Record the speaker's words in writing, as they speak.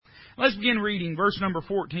Let's begin reading verse number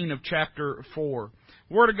 14 of chapter 4.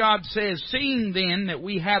 The Word of God says, "Seeing then that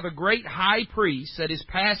we have a great high priest that is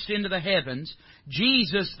passed into the heavens,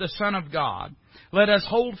 Jesus the Son of God, let us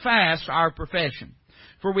hold fast our profession.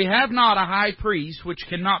 For we have not a high priest which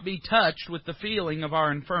cannot be touched with the feeling of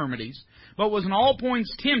our infirmities, but was in all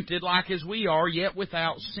points tempted like as we are, yet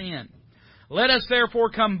without sin. Let us therefore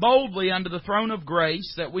come boldly unto the throne of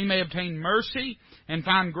grace, that we may obtain mercy and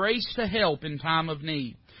find grace to help in time of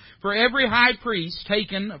need. For every high priest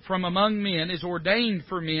taken from among men is ordained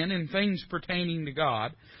for men in things pertaining to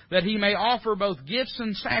God, that he may offer both gifts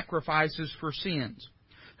and sacrifices for sins,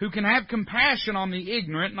 who can have compassion on the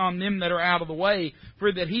ignorant and on them that are out of the way,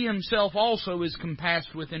 for that he himself also is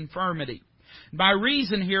compassed with infirmity. By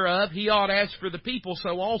reason hereof he ought, as for the people,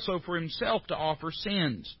 so also for himself to offer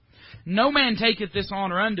sins. No man taketh this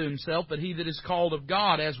honor unto himself, but he that is called of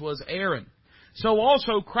God, as was Aaron. So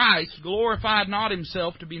also Christ glorified not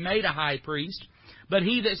himself to be made a high priest, but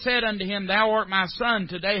he that said unto him, Thou art my son,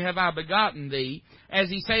 today have I begotten thee. As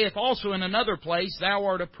he saith also in another place, Thou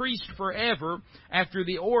art a priest forever, after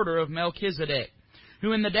the order of Melchizedek.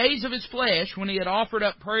 Who in the days of his flesh, when he had offered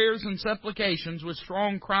up prayers and supplications with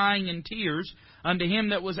strong crying and tears unto him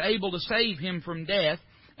that was able to save him from death,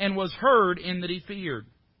 and was heard in that he feared.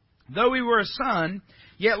 Though he were a son,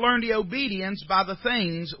 yet learned he obedience by the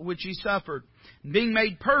things which he suffered. Being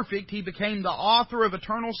made perfect, he became the author of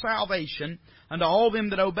eternal salvation unto all them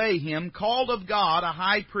that obey him, called of God a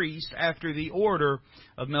high priest after the order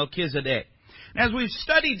of Melchizedek." As we've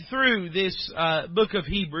studied through this book of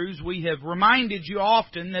Hebrews, we have reminded you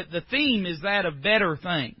often that the theme is that of better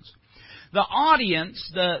things. The audience,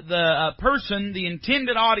 the person, the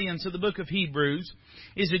intended audience of the book of Hebrews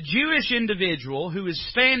is a Jewish individual who is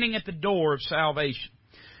standing at the door of salvation.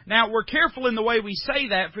 Now, we're careful in the way we say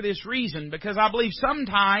that for this reason, because I believe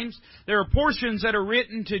sometimes there are portions that are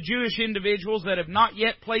written to Jewish individuals that have not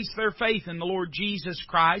yet placed their faith in the Lord Jesus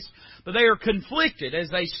Christ, but they are conflicted as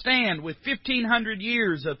they stand with 1,500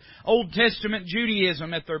 years of Old Testament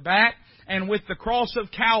Judaism at their back, and with the cross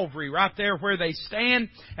of Calvary right there where they stand,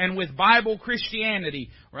 and with Bible Christianity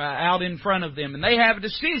out in front of them. And they have a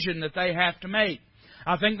decision that they have to make.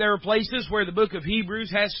 I think there are places where the book of Hebrews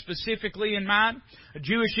has specifically in mind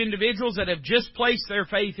Jewish individuals that have just placed their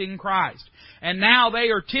faith in Christ. And now they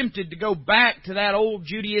are tempted to go back to that old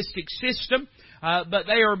Judaistic system, but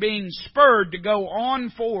they are being spurred to go on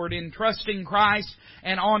forward in trusting Christ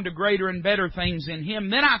and on to greater and better things in Him.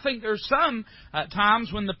 Then I think there's some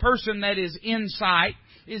times when the person that is in sight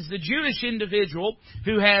is the Jewish individual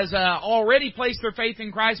who has already placed their faith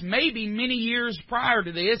in Christ maybe many years prior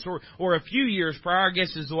to this, or a few years prior, I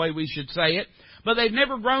guess is the way we should say it. But they've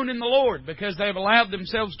never grown in the Lord because they've allowed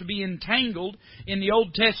themselves to be entangled in the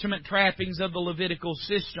Old Testament trappings of the Levitical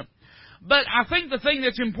system. But I think the thing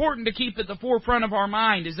that's important to keep at the forefront of our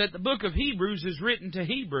mind is that the book of Hebrews is written to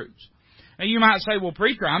Hebrews. Now you might say, well,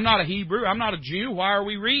 preacher, I'm not a Hebrew, I'm not a Jew, why are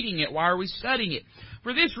we reading it? Why are we studying it?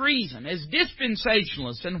 For this reason, as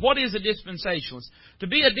dispensationalists, and what is a dispensationalist? To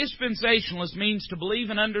be a dispensationalist means to believe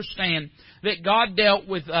and understand that God dealt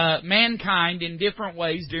with mankind in different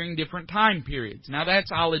ways during different time periods. Now that's,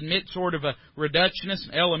 I'll admit, sort of a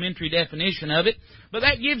reductionist, elementary definition of it, but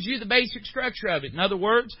that gives you the basic structure of it. In other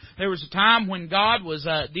words, there was a time when God was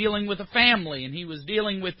dealing with a family, and He was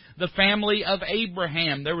dealing with the family of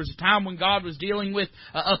Abraham. There was a time when God was dealing with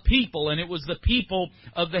a people, and it was the people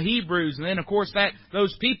of the Hebrews. And then, of course,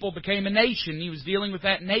 those people became a nation. He was dealing with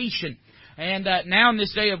that nation. And now in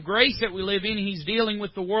this day of grace that we live in, He's dealing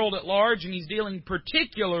with the world at large, and He's dealing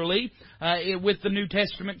particularly with the New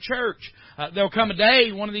Testament church. There'll come a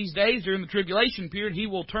day, one of these days, during the tribulation period, He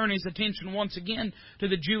will turn His attention once again to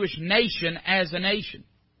the Jewish nation as a nation.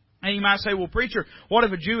 And you might say, well, preacher, what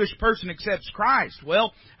if a Jewish person accepts Christ?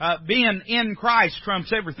 Well, being in Christ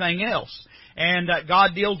trumps everything else. And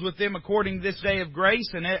God deals with them according to this day of grace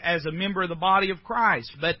and as a member of the body of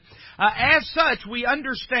Christ. But as such, we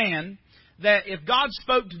understand that if God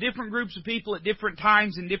spoke to different groups of people at different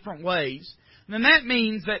times in different ways, then that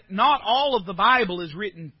means that not all of the Bible is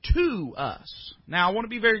written to us. Now, I want to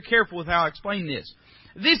be very careful with how I explain this.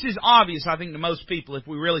 This is obvious, I think, to most people if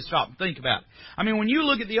we really stop and think about it. I mean, when you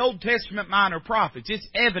look at the Old Testament minor prophets, it's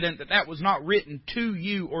evident that that was not written to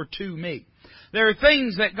you or to me. There are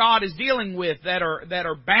things that God is dealing with that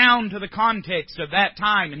are bound to the context of that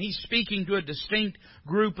time, and He's speaking to a distinct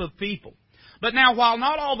group of people. But now, while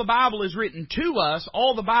not all the Bible is written to us,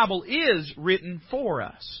 all the Bible is written for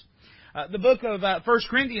us. The book of 1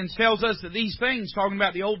 Corinthians tells us that these things, talking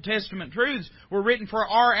about the Old Testament truths, were written for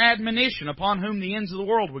our admonition, upon whom the ends of the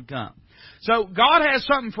world would come. So God has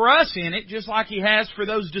something for us in it, just like He has for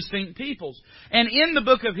those distinct peoples. And in the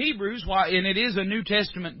book of Hebrews, and it is a New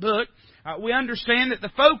Testament book, we understand that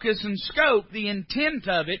the focus and scope, the intent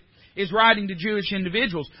of it, is writing to Jewish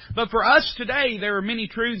individuals. But for us today, there are many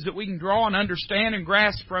truths that we can draw and understand and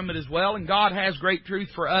grasp from it as well. And God has great truth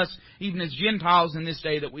for us, even as Gentiles in this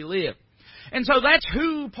day that we live. And so that's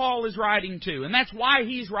who Paul is writing to. And that's why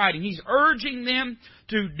he's writing. He's urging them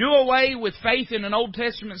to do away with faith in an Old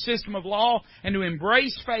Testament system of law and to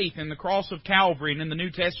embrace faith in the cross of Calvary and in the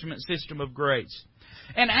New Testament system of grace.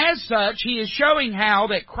 And as such, he is showing how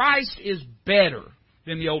that Christ is better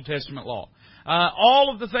than the Old Testament law.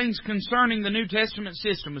 All of the things concerning the New Testament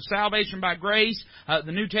system of salvation by grace,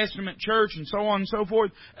 the New Testament church, and so on and so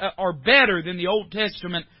forth, are better than the Old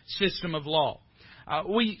Testament system of law.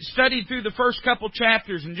 We studied through the first couple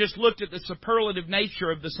chapters and just looked at the superlative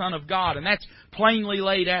nature of the Son of God, and that's plainly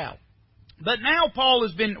laid out. But now Paul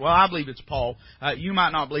has been, well, I believe it's Paul. You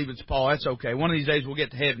might not believe it's Paul. That's okay. One of these days we'll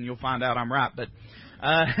get to heaven and you'll find out I'm right. But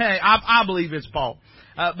I believe it's Paul.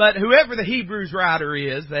 But whoever the Hebrews writer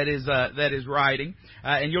is that is writing,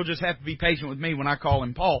 and you'll just have to be patient with me when I call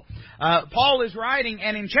him Paul. Paul is writing,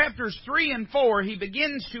 and in chapters 3 and 4, he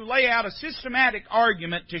begins to lay out a systematic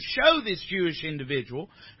argument to show this Jewish individual,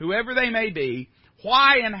 whoever they may be,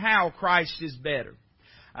 why and how Christ is better.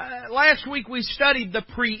 Last week we studied the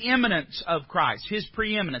preeminence of Christ, His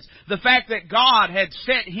preeminence. The fact that God had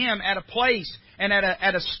set Him at a place and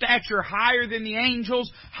at a stature higher than the angels,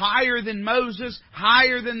 higher than Moses,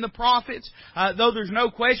 higher than the prophets. Though there's no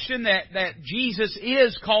question that Jesus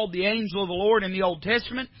is called the angel of the Lord in the Old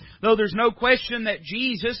Testament. Though there's no question that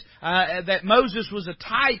that Moses was a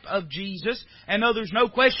type of Jesus. And though there's no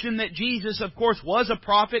question that Jesus, of course, was a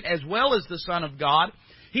prophet as well as the Son of God.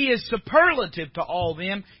 He is superlative to all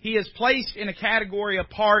them. He is placed in a category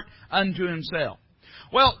apart unto Himself.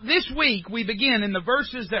 Well, this week we begin in the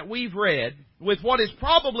verses that we've read with what is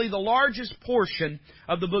probably the largest portion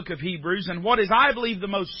of the book of Hebrews and what is, I believe, the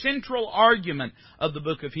most central argument of the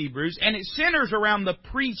book of Hebrews, and it centers around the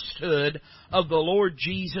priesthood of the Lord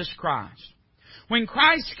Jesus Christ. When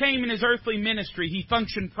Christ came in His earthly ministry, He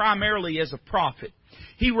functioned primarily as a prophet.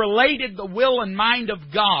 He related the will and mind of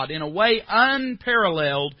God in a way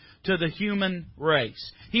unparalleled to the human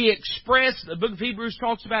race. He expressed, the book of Hebrews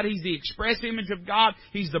talks about He's the express image of God.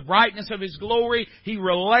 He's the brightness of His glory. He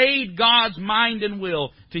relayed God's mind and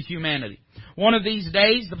will to humanity. One of these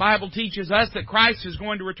days, the Bible teaches us that Christ is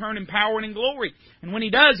going to return in power and in glory. And when He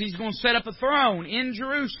does, He's going to set up a throne in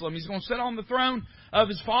Jerusalem. He's going to sit on the throne of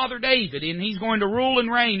His father David, and He's going to rule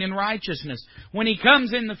and reign in righteousness. When He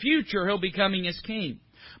comes in the future, He'll be coming as King.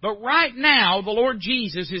 But right now, the Lord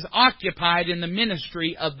Jesus is occupied in the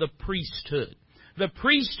ministry of the priesthood. The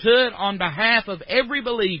priesthood on behalf of every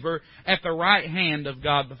believer at the right hand of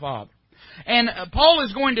God the Father. And Paul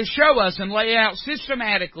is going to show us and lay out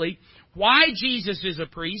systematically why Jesus is a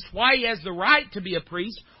priest, why He has the right to be a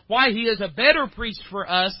priest, why He is a better priest for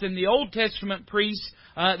us than the Old Testament priests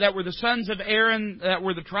that were the sons of Aaron, that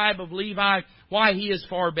were the tribe of Levi, why He is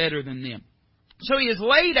far better than them. So He has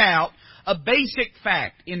laid out a basic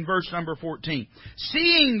fact in verse number 14.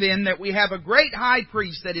 Seeing then that we have a great high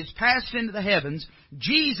priest that is passed into the heavens,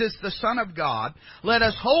 Jesus the Son of God, let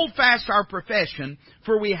us hold fast our profession,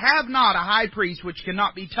 for we have not a high priest which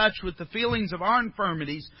cannot be touched with the feelings of our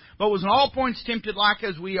infirmities, but was in all points tempted like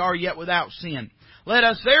as we are, yet without sin. Let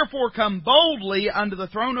us therefore come boldly unto the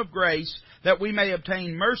throne of grace, that we may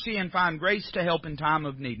obtain mercy and find grace to help in time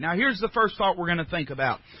of need. Now here's the first thought we're going to think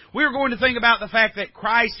about. We're going to think about the fact that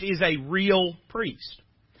Christ is a real priest.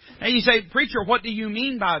 Now you say, preacher, what do you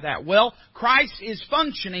mean by that? Well, Christ is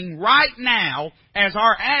functioning right now as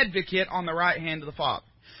our advocate on the right hand of the Father.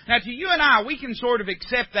 Now to you and I, we can sort of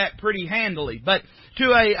accept that pretty handily. But to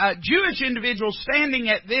a Jewish individual standing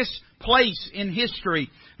at this place in history,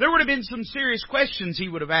 there would have been some serious questions he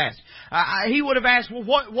would have asked. He would have asked, well,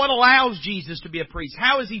 what allows Jesus to be a priest?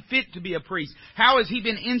 How is He fit to be a priest? How has He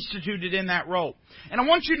been instituted in that role? And I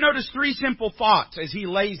want you to notice three simple thoughts as he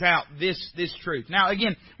lays out this truth. Now,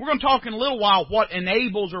 again, we're going to talk in a little while what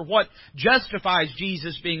enables or what justifies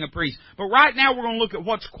Jesus being a priest. But right now we're going to look at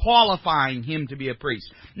what's qualifying Him to be a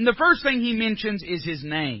priest. And the first thing he mentions is His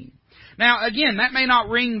name. Now, again, that may not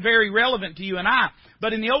ring very relevant to you and I,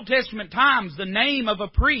 but in the Old Testament times, the name of a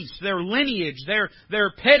priest, their lineage,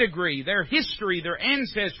 their pedigree, their history, their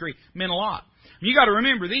ancestry meant a lot. You got to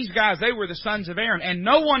remember, these guys, they were the sons of Aaron, and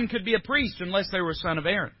no one could be a priest unless they were a son of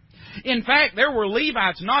Aaron. In fact, there were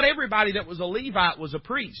Levites. Not everybody that was a Levite was a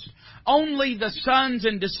priest. Only the sons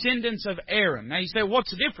and descendants of Aaron. Now you say, what's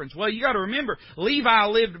the difference? Well, you got to remember, Levi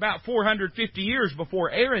lived about 450 years before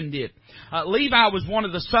Aaron did. Levi was one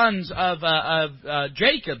of the sons of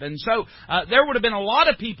Jacob, and so there would have been a lot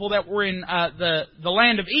of people that were in the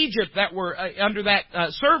land of Egypt that were under that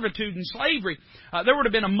servitude and slavery. There would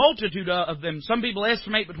have been a multitude of them. Some people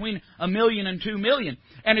estimate between 1 million and 2 million,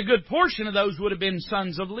 and a good portion of those would have been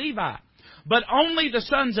sons of Levi. But only the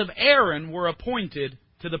sons of Aaron were appointed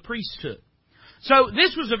to the priesthood. So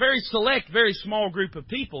this was a very select, very small group of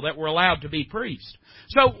people that were allowed to be priests.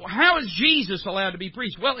 So how is Jesus allowed to be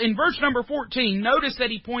priest? Well, in verse number 14, notice that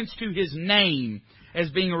he points to his name as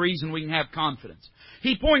being a reason we can have confidence.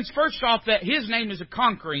 He points first off that his name is a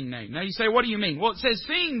conquering name. Now you say, what do you mean? Well, it says,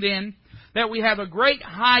 seeing then that we have a great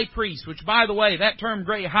high priest, which by the way, that term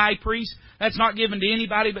great high priest, that's not given to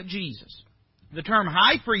anybody but Jesus. The term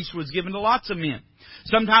high priest was given to lots of men.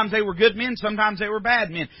 Sometimes they were good men, sometimes they were bad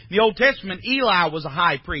men. In the Old Testament, Eli was a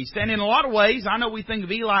high priest. And in a lot of ways, I know we think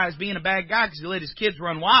of Eli as being a bad guy because he let his kids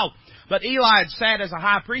run wild. But Eli had sat as a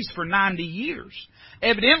high priest for 90 years.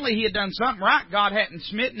 Evidently, he had done something right. God hadn't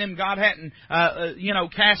smitten him. God hadn't,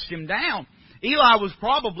 cast him down. Eli was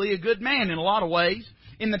probably a good man in a lot of ways.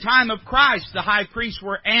 In the time of Christ, the high priests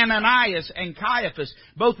were Ananias and Caiaphas.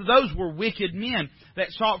 Both of those were wicked men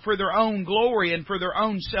that sought for their own glory and for their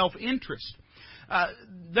own self-interest.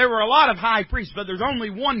 There were a lot of high priests, but there's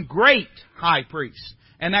only one great high priest,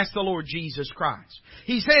 and that's the Lord Jesus Christ.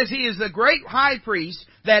 He says he is the great high priest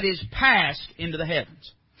that is passed into the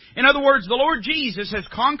heavens. In other words, the Lord Jesus has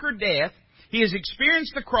conquered death. He has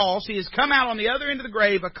experienced the cross. He has come out on the other end of the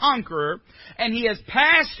grave, a conqueror, and he has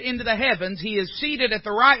passed into the heavens. He is seated at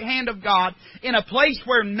the right hand of God in a place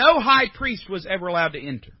where no high priest was ever allowed to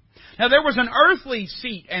enter. Now, there was an earthly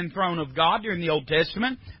seat and throne of God during the Old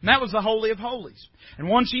Testament, and that was the Holy of Holies. And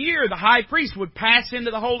once a year, the high priest would pass into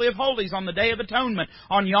the Holy of Holies on the Day of Atonement,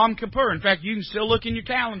 on Yom Kippur. In fact, you can still look in your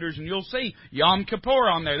calendars and you'll see Yom Kippur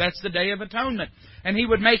on there. That's the Day of Atonement. And he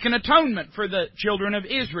would make an atonement for the children of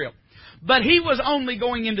Israel. But he was only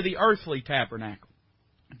going into the earthly tabernacle.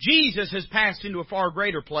 Jesus has passed into a far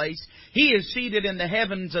greater place. He is seated in the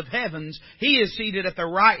heavens of heavens. He is seated at the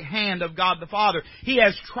right hand of God the Father. He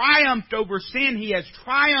has triumphed over sin. He has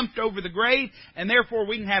triumphed over the grave. And therefore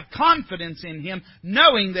we can have confidence in Him,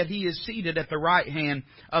 knowing that He is seated at the right hand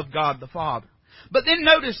of God the Father. But then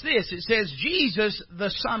notice this. It says, Jesus,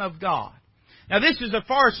 the Son of God. Now this is a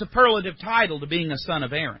far superlative title to being a son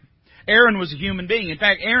of Aaron. Aaron was a human being. In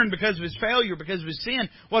fact, Aaron, because of his failure, because of his sin,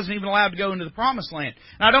 wasn't even allowed to go into the Promised Land.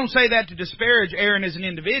 Now, I don't say that to disparage Aaron as an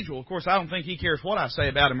individual. Of course, I don't think he cares what I say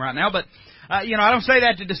about him right now. But, I don't say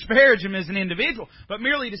that to disparage him as an individual, but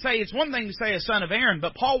merely to say it's one thing to say a son of Aaron,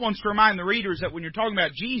 but Paul wants to remind the readers that when you're talking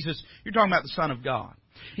about Jesus, you're talking about the Son of God.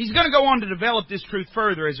 He's going to go on to develop this truth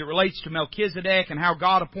further as it relates to Melchizedek and how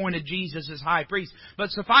God appointed Jesus as high priest.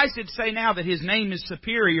 But suffice it to say now that his name is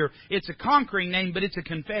superior. It's a conquering name, but it's a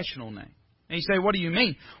confessional name. And you say, what do you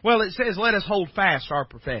mean? Well, it says, let us hold fast our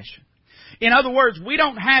profession. In other words, we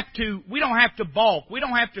don't have to balk. We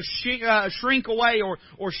don't have to shrink away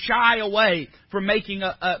or shy away from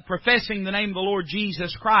professing the name of the Lord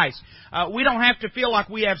Jesus Christ. We don't have to feel like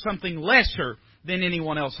we have something lesser than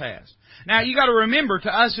anyone else has. Now, you got to remember, to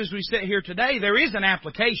us as we sit here today, there is an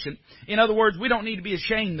application. In other words, we don't need to be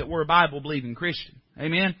ashamed that we're a Bible-believing Christian.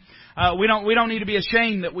 Amen? We don't need to be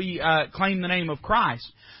ashamed that we claim the name of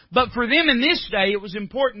Christ. But for them in this day, it was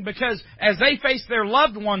important because as they faced their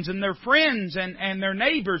loved ones and their friends and their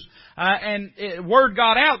neighbors, word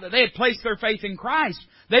got out that they had placed their faith in Christ,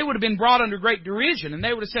 they would have been brought under great derision. And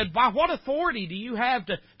they would have said, by what authority do you have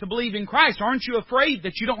to believe in Christ? Aren't you afraid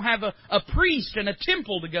that you don't have a priest and a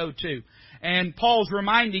temple to go to? And Paul's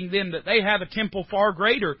reminding them that they have a temple far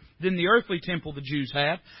greater than the earthly temple the Jews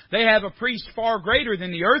have. They have a priest far greater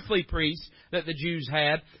than the earthly priest that the Jews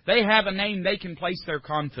had. They have a name they can place their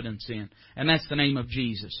confidence in, and that's the name of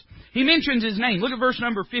Jesus. He mentions His name. Look at verse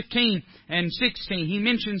number 15 and 16. He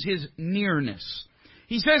mentions His nearness.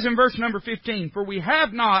 He says in verse number 15, for we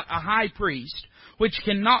have not a high priest which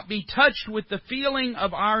cannot be touched with the feeling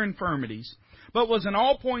of our infirmities, but was in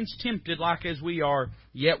all points tempted like as we are,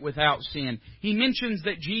 yet without sin. He mentions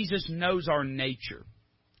that Jesus knows our nature.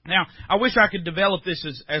 Now, I wish I could develop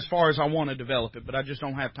this as far as I want to develop it, but I just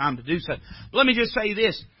don't have time to do so. But let me just say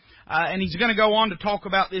this, and he's going to go on to talk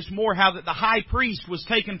about this more, how that the high priest was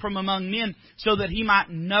taken from among men so that he might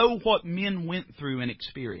know what men went through and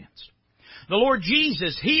experienced. The Lord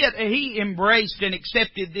Jesus, He embraced and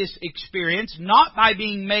accepted this experience, not by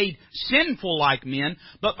being made sinful like men,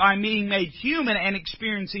 but by being made human and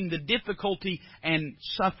experiencing the difficulty and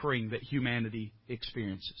suffering that humanity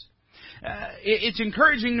experiences. It's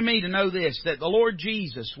encouraging to me to know this, that the Lord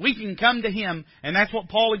Jesus, we can come to Him, and that's what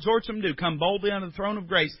Paul exhorts them to do, come boldly unto the throne of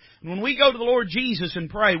grace. And when we go to the Lord Jesus and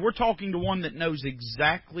pray, we're talking to one that knows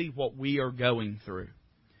exactly what we are going through.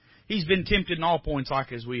 He's been tempted in all points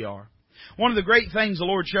like as we are. One of the great things the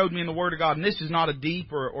Lord showed me in the Word of God, and this is not a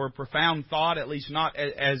deep or a profound thought, at least not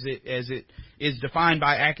as it is defined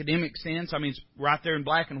by academic sense. I mean, it's right there in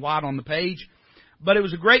black and white on the page. But it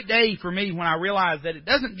was a great day for me when I realized that it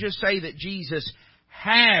doesn't just say that Jesus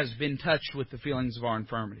has been touched with the feelings of our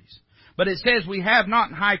infirmities, but it says we have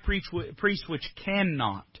not an high priest which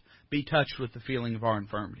cannot be touched with the feeling of our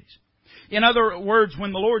infirmities. In other words,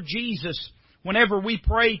 when the Lord Jesus, whenever we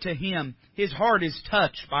pray to Him, His heart is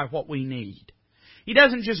touched by what we need. He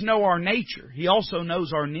doesn't just know our nature. He also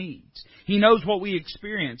knows our needs. He knows what we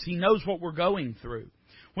experience. He knows what we're going through.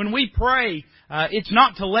 When we pray, it's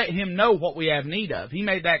not to let Him know what we have need of. He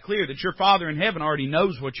made that clear, that your Father in heaven already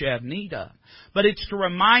knows what you have need of. But it's to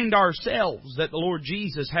remind ourselves that the Lord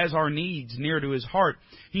Jesus has our needs near to His heart.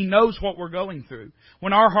 He knows what we're going through.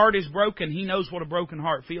 When our heart is broken, He knows what a broken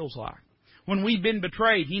heart feels like. When we've been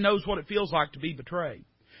betrayed, He knows what it feels like to be betrayed.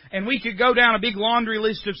 And we could go down a big laundry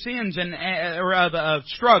list of sins or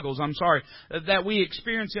struggles, that we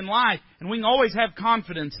experience in life, and we can always have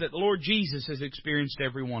confidence that the Lord Jesus has experienced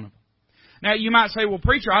every one of them. Now, you might say, well,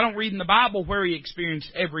 preacher, I don't read in the Bible where He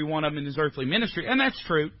experienced every one of them in His earthly ministry, and that's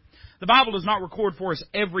true. The Bible does not record for us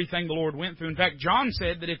everything the Lord went through. In fact, John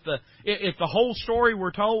said that if the whole story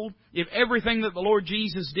were told, if everything that the Lord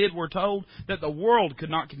Jesus did were told, that the world could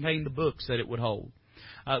not contain the books that it would hold.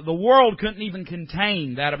 The world couldn't even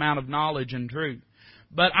contain that amount of knowledge and truth.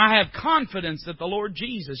 But I have confidence that the Lord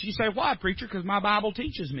Jesus... You say, why, preacher? Because my Bible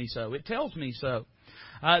teaches me so. It tells me so.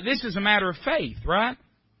 This is a matter of faith, right?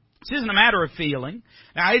 This isn't a matter of feeling.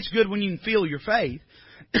 Now, it's good when you can feel your faith.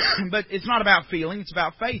 But it's not about feeling, it's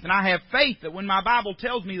about faith. And I have faith that when my Bible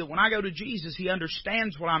tells me that when I go to Jesus, He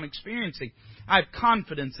understands what I'm experiencing. I have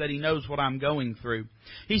confidence that He knows what I'm going through.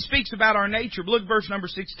 He speaks about our nature. Look at verse number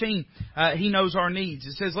 16. He knows our needs.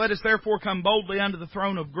 It says, let us therefore come boldly unto the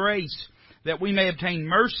throne of grace, that we may obtain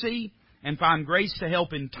mercy and find grace to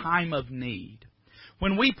help in time of need.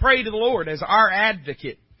 When we pray to the Lord as our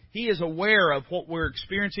advocate, He is aware of what we're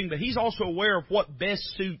experiencing, but He's also aware of what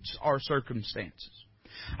best suits our circumstances.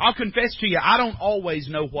 I'll confess to you, I don't always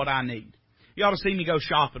know what I need. You ought to see me go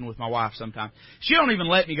shopping with my wife sometime. She don't even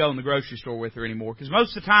let me go in the grocery store with her anymore, because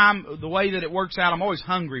most of the time, the way that it works out, I'm always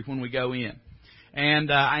hungry when we go in.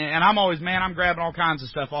 And I'm always, I'm grabbing all kinds of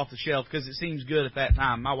stuff off the shelf because it seems good at that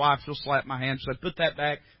time. My wife, she'll slap my hand. She'll say, put that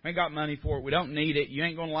back. We ain't got money for it. We don't need it. You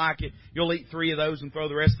ain't going to like it. You'll eat 3 of those and throw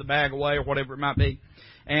the rest of the bag away or whatever it might be.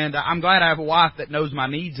 And I'm glad I have a wife that knows my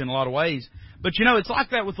needs in a lot of ways. But you know, it's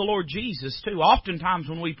like that with the Lord Jesus too. Oftentimes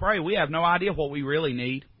when we pray, we have no idea what we really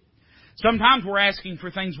need. Sometimes we're asking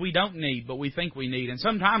for things we don't need, but we think we need. And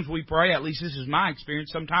sometimes we pray, at least this is my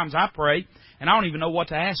experience, sometimes I pray and I don't even know what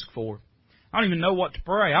to ask for. I don't even know what to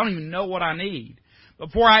pray. I don't even know what I need.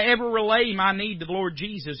 Before I ever relay my need to the Lord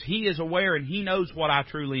Jesus, He is aware and He knows what I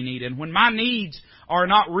truly need. And when my needs are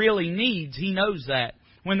not really needs, He knows that.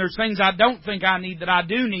 When there's things I don't think I need that I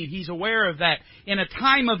do need, He's aware of that. In a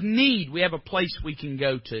time of need, we have a place we can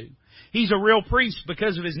go to. He's a real priest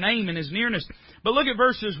because of His name and His nearness. But look at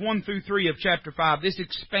verses 1 through 3 of chapter 5. This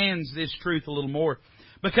expands this truth a little more.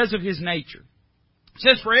 Because of His nature. It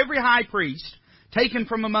says, for every high priest taken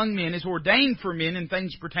from among men is ordained for men in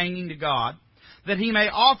things pertaining to God, that He may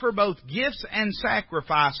offer both gifts and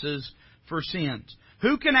sacrifices for sins.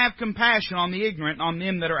 Who can have compassion on the ignorant and on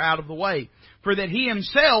them that are out of the way? For that He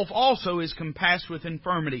Himself also is compassed with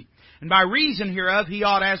infirmity. And by reason hereof He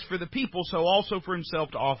ought, as for the people, so also for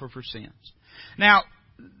Himself to offer for sins. Now,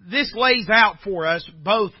 this lays out for us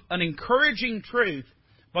both an encouraging truth,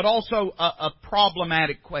 but also a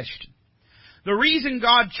problematic question. The reason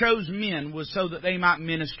God chose men was so that they might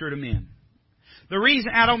minister to men. The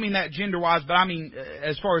reason, I don't mean that gender-wise, but I mean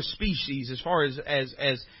as far as species, as far as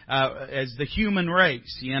the human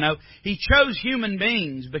race, you know. He chose human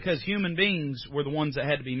beings because human beings were the ones that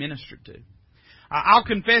had to be ministered to. I'll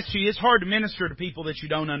confess to you, it's hard to minister to people that you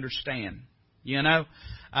don't understand, you know.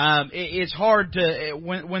 It's hard to,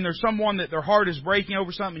 when there's someone that their heart is breaking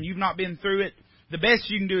over something and you've not been through it, the best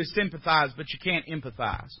you can do is sympathize, but you can't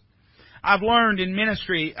empathize. I've learned in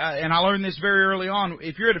ministry, and I learned this very early on,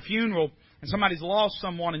 if you're at a funeral and somebody's lost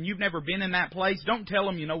someone and you've never been in that place, don't tell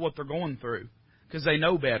them you know what they're going through, because they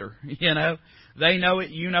know better, you know. They know it,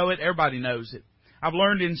 you know it, everybody knows it. I've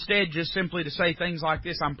learned instead just simply to say things like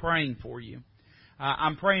this: I'm praying for you.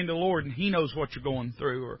 I'm praying to the Lord and He knows what you're going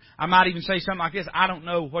through. Or I might even say something like this: I don't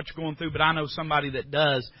know what you're going through, but I know somebody that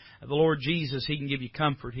does. The Lord Jesus, He can give you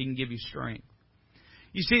comfort. He can give you strength.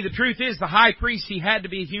 You see, the truth is, the high priest, he had to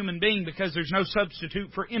be a human being because there's no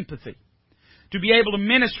substitute for empathy. To be able to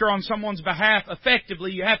minister on someone's behalf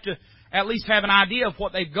effectively, you have to at least have an idea of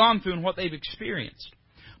what they've gone through and what they've experienced.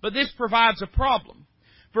 But this provides a problem.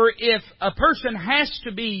 For if a person has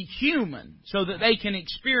to be human so that they can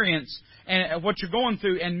experience what you're going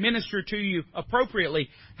through and minister to you appropriately,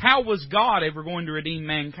 how was God ever going to redeem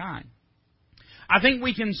mankind? I think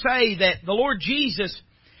we can say that the Lord Jesus,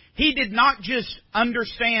 He did not just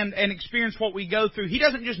understand and experience what we go through. He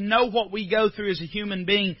doesn't just know what we go through as a human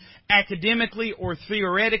being academically or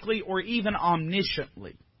theoretically or even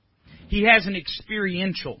omnisciently. He has an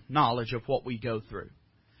experiential knowledge of what we go through.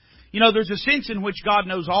 You know, there's a sense in which God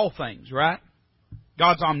knows all things, right?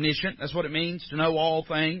 God's omniscient. That's what it means, to know all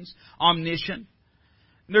things. Omniscient.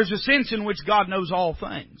 There's a sense in which God knows all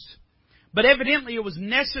things. But evidently it was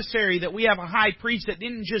necessary that we have a high priest that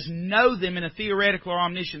didn't just know them in a theoretical or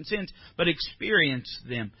omniscient sense, but experienced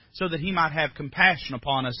them so that He might have compassion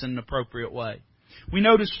upon us in an appropriate way. We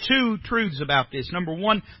notice two truths about this. Number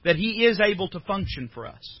one, that He is able to function for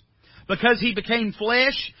us. Because He became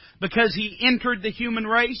flesh, because He entered the human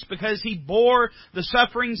race, because He bore the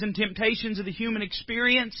sufferings and temptations of the human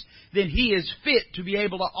experience, then He is fit to be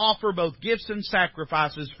able to offer both gifts and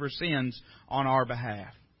sacrifices for sins on our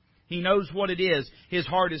behalf. He knows what it is. His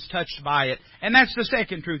heart is touched by it. And that's the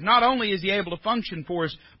second truth. Not only is He able to function for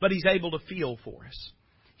us, but He's able to feel for us.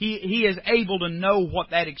 He is able to know what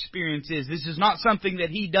that experience is. This is not something that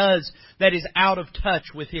He does that is out of touch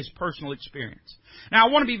with His personal experience. Now,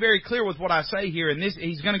 I want to be very clear with what I say here, and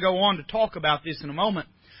He's going to go on to talk about this in a moment.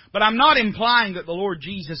 But I'm not implying that the Lord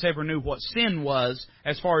Jesus ever knew what sin was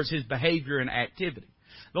as far as His behavior and activity.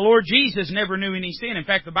 The Lord Jesus never knew any sin. In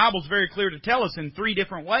fact, the Bible's very clear to tell us in 3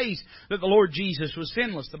 different ways that the Lord Jesus was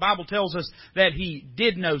sinless. The Bible tells us that He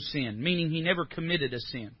did know sin, meaning He never committed a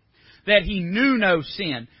sin. That He knew no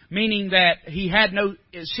sin, meaning that He had no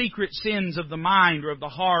secret sins of the mind or of the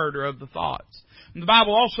heart or of the thoughts. And the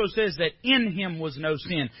Bible also says that in Him was no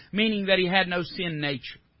sin, meaning that He had no sin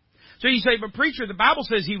nature. So you say, but preacher, the Bible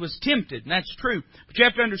says He was tempted, and that's true. But you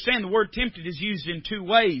have to understand the word tempted is used in 2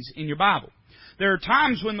 ways in your Bible. There are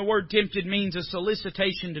times when the word tempted means a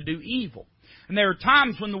solicitation to do evil. And there are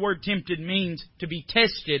times when the word tempted means to be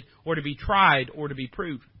tested or to be tried or to be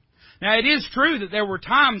proven. Now, it is true that there were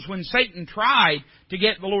times when Satan tried to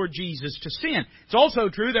get the Lord Jesus to sin. It's also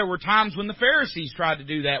true there were times when the Pharisees tried to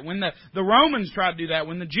do that, when the Romans tried to do that,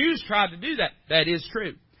 when the Jews tried to do that. That is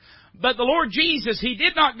true. But the Lord Jesus, He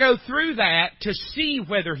did not go through that to see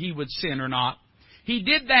whether He would sin or not. He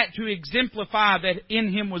did that to exemplify that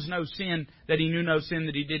in Him was no sin, that He knew no sin,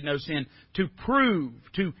 that He did no sin, to prove,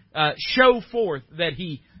 to show forth that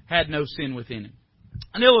He had no sin within Him.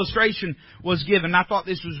 An illustration was given, I thought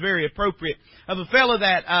this was very appropriate, of a fellow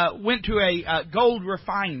that went to a gold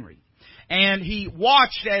refinery. And he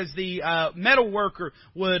watched as the metal worker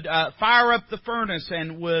would fire up the furnace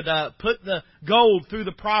and would put the gold through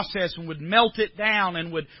the process and would melt it down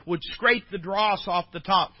and would scrape the dross off the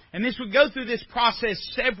top. And this would go through this process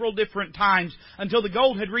several different times until the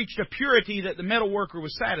gold had reached a purity that the metal worker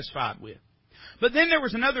was satisfied with. But then there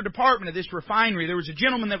was another department of this refinery. There was a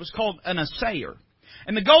gentleman that was called an assayer.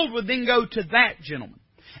 And the gold would then go to that gentleman.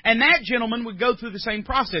 And that gentleman would go through the same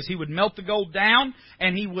process. He would melt the gold down,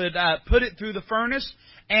 and he would put it through the furnace.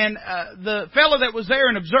 And the fellow that was there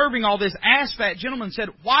and observing all this asked that gentleman, said,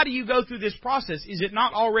 "Why do you go through this process? Is it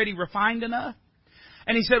not already refined enough?"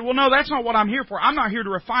 And he said, "Well, no, that's not what I'm here for. I'm not here to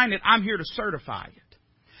refine it. I'm here to certify it.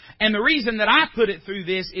 And the reason that I put it through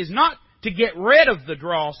this is not to get rid of the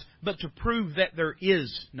dross, but to prove that there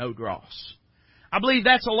is no dross." I believe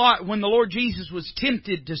that's a lot. When the Lord Jesus was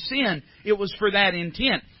tempted to sin, it was for that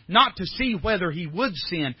intent. Not to see whether He would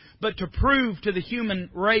sin, but to prove to the human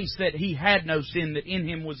race that He had no sin, that in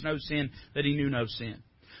Him was no sin, that He knew no sin.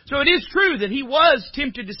 So it is true that He was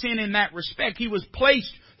tempted to sin in that respect. He was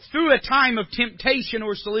placed through a time of temptation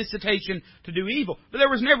or solicitation to do evil. But there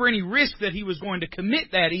was never any risk that He was going to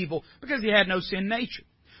commit that evil because He had no sin nature.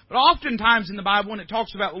 But oftentimes in the Bible, when it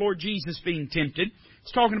talks about the Lord Jesus being tempted,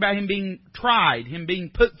 it's talking about Him being tried, Him being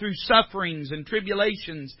put through sufferings and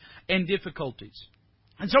tribulations and difficulties.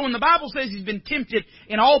 And so when the Bible says He's been tempted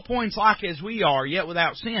in all points like as we are, yet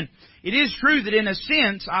without sin, it is true that in a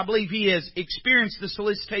sense, I believe He has experienced the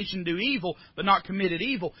solicitation to do evil, but not committed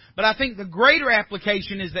evil. But I think the greater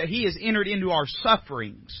application is that He has entered into our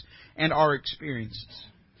sufferings and our experiences.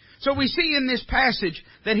 So we see in this passage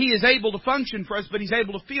that He is able to function for us, but He's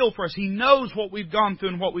able to feel for us. He knows what we've gone through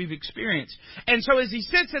and what we've experienced. And so as He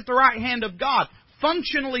sits at the right hand of God,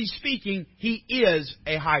 functionally speaking, He is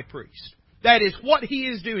a high priest. That is what He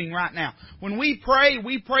is doing right now. When we pray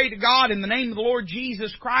to God in the name of the Lord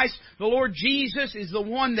Jesus Christ. The Lord Jesus is the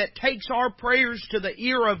one that takes our prayers to the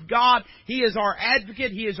ear of God. He is our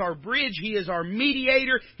advocate. He is our bridge. He is our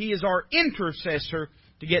mediator. He is our intercessor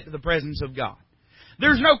to get to the presence of God.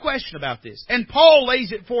 There's no question about this. And Paul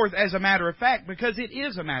lays it forth as a matter of fact because it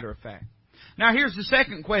is a matter of fact. Now here's the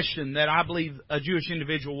second question that I believe a Jewish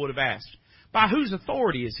individual would have asked. By whose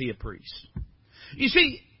authority is He a priest? You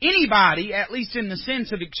see, anybody, at least in the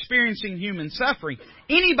sense of experiencing human suffering,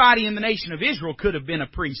 anybody in the nation of Israel could have been a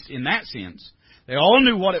priest in that sense. They all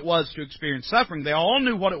knew what it was to experience suffering. They all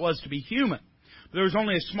knew what it was to be human. There was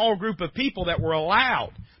only a small group of people that were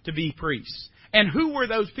allowed to be priests. And who were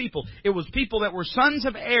those people? It was people that were sons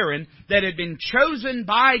of Aaron that had been chosen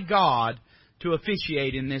by God to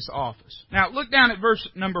officiate in this office. Now, look down at verse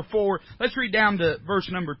number 4. Let's read down to verse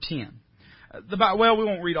number 10. Well, we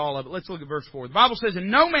won't read all of it. Let's look at verse 4. The Bible says, "And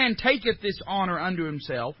no man taketh this honor unto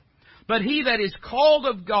himself, but he that is called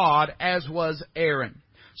of God, as was Aaron.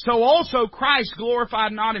 So also Christ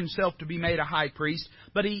glorified not himself to be made a high priest,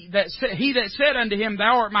 but he that said unto him,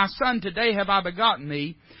 Thou art my son, today have I begotten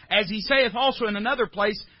thee. As he saith also in another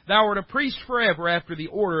place, Thou art a priest forever after the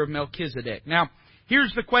order of Melchizedek." Now,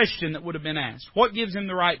 here's the question that would have been asked. What gives him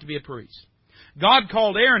the right to be a priest? God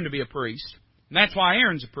called Aaron to be a priest, and that's why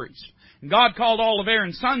Aaron's a priest. And God called all of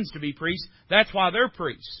Aaron's sons to be priests, that's why they're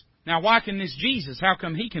priests. Now, why can this Jesus, how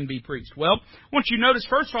come He can be priest? Well, I want you to notice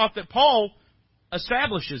first off that Paul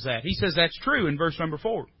establishes that. He says that's true in verse number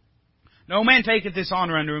 4. No man taketh this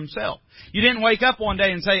honor unto himself. You didn't wake up one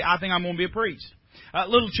day and say, I think I'm going to be a priest.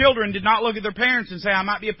 Little children did not look at their parents and say, I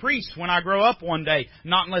might be a priest when I grow up one day,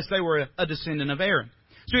 not unless they were a descendant of Aaron.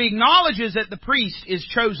 So he acknowledges that the priest is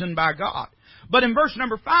chosen by God. But in verse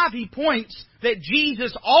number 5, he points that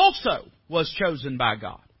Jesus also was chosen by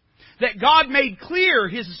God. That God made clear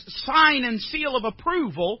His sign and seal of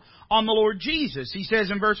approval on the Lord Jesus. He says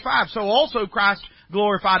in verse 5, "So also Christ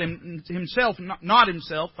glorified Himself, not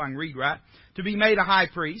Himself," if I can read right, "to be made a high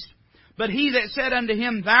priest. But He that said unto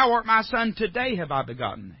Him, Thou art my son, today have I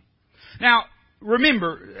begotten thee." Now,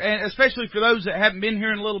 remember, especially for those that haven't been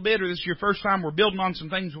here in a little bit, or this is your first time, we're building on some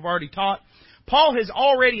things we've already taught. Paul has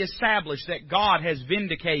already established that God has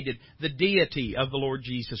vindicated the deity of the Lord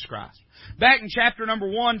Jesus Christ. Back in chapter number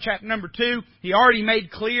 1, chapter number 2, he already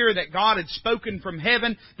made clear that God had spoken from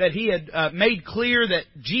heaven, that He had made clear that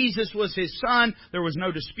Jesus was His Son. There was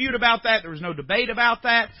no dispute about that. There was no debate about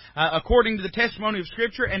that, according to the testimony of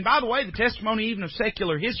Scripture. And by the way, the testimony even of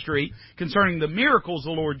secular history concerning the miracles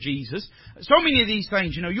of the Lord Jesus. So many of these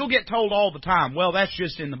things, you'll get told all the time, well, that's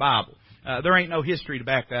just in the Bible. There ain't no history to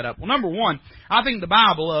back that up. Well, number one, I think the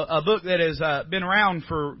Bible, a book that has been around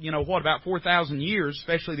for, about 4,000 years,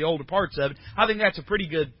 especially the older parts of it, I think that's a pretty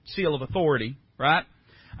good seal of authority, right?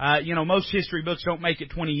 Most history books don't make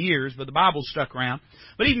it 20 years, but the Bible's stuck around.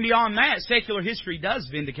 But even beyond that, secular history does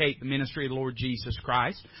vindicate the ministry of the Lord Jesus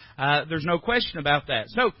Christ. There's no question about that.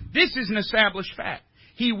 So, this is an established fact.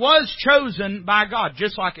 He was chosen by God,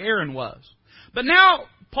 just like Aaron was. But now,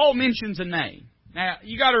 Paul mentions a name. Now,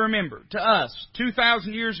 you got to remember, to us,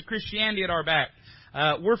 2,000 years of Christianity at our back,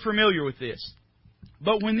 we're familiar with this.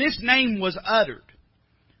 But when this name was uttered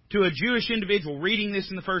to a Jewish individual reading this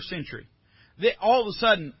in the first century, all of a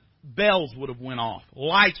sudden, bells would have went off.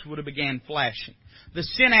 Lights would have began flashing. The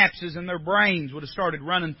synapses in their brains would have started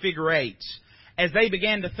running figure eights as they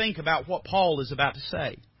began to think about what Paul is about to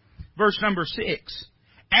say. Verse number 6,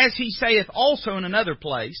 "As he saith also in another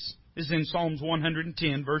place," this is in Psalms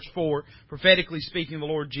 110, verse 4, prophetically speaking of the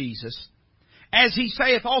Lord Jesus. "As he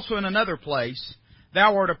saith also in another place,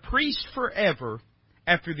 Thou art a priest forever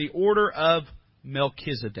after the order of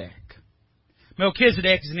Melchizedek."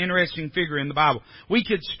 Melchizedek is an interesting figure in the Bible. We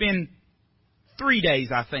could spend 3 days,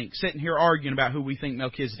 I think, sitting here arguing about who we think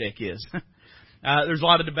Melchizedek is. There's a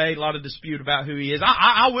lot of debate, a lot of dispute about who he is.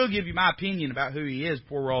 I will give you my opinion about who he is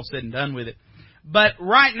before we're all said and done with it. But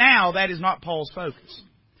right now, that is not Paul's focus.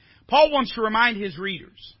 Paul wants to remind his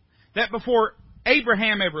readers that before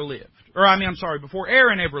Abraham ever lived, before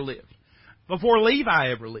Aaron ever lived, before Levi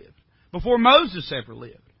ever lived, before Moses ever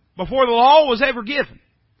lived, before the law was ever given,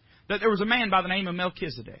 that there was a man by the name of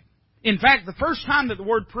Melchizedek. In fact, the first time that the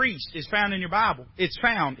word priest is found in your Bible, it's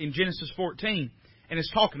found in Genesis 14, and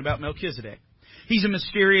it's talking about Melchizedek. He's a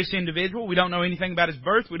mysterious individual. We don't know anything about his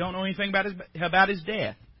birth. We don't know anything about his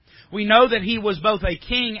death. We know that he was both a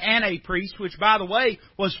king and a priest, which, by the way,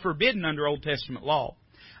 was forbidden under Old Testament law.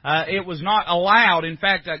 It was not allowed. In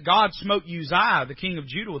fact, God smote Uzziah, the king of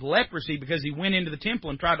Judah, with leprosy because he went into the temple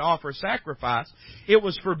and tried to offer a sacrifice. It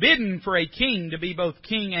was forbidden for a king to be both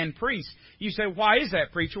king and priest. You say, why is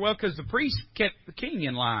that, preacher? Well, because the priest kept the king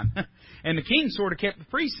in line. And the king sort of kept the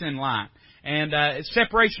priest in line. And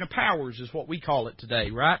separation of powers is what we call it today,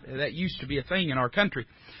 right? That used to be a thing in our country.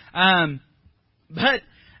 But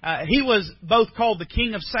he was both called the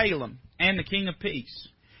king of Salem and the king of peace.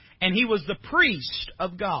 And he was the priest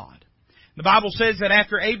of God. The Bible says that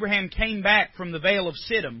after Abraham came back from the Vale of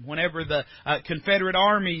Siddim, whenever the Confederate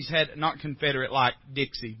armies had, not Confederate like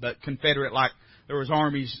Dixie, but Confederate like there was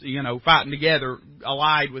armies, fighting together,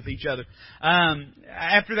 allied with each other.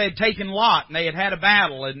 After they had taken Lot and they had had a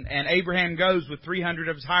battle, and Abraham goes with 300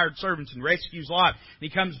 of his hired servants and rescues Lot, and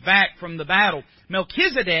he comes back from the battle.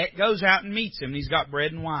 Melchizedek goes out and meets him, and he's got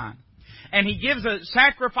bread and wine. And he gives a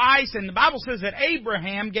sacrifice, and the Bible says that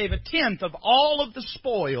Abraham gave 1/10 of all of the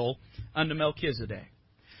spoil unto Melchizedek.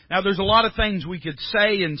 Now, there's a lot of things we could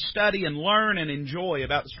say and study and learn and enjoy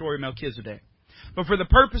about the story of Melchizedek. But for the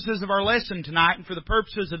purposes of our lesson tonight, and for the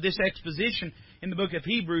purposes of this exposition in the book of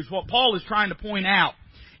Hebrews, what Paul is trying to point out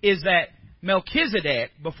is that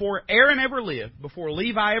Melchizedek, before Aaron ever lived, before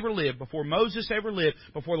Levi ever lived, before Moses ever lived,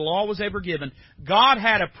 before the law was ever given, God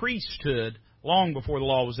had a priesthood long before the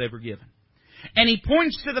law was ever given. And he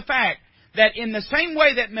points to the fact that in the same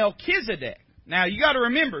way that Melchizedek, now you got to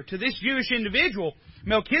remember, to this Jewish individual,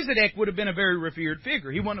 Melchizedek would have been a very revered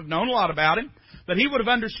figure. He wouldn't have known a lot about him, but he would have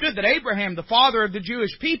understood that Abraham, the father of the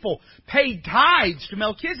Jewish people, paid tithes to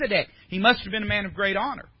Melchizedek. He must have been a man of great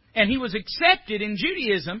honor. And he was accepted in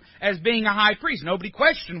Judaism as being a high priest. Nobody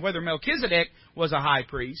questioned whether Melchizedek was a high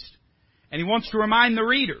priest. And he wants to remind the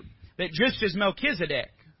reader that just as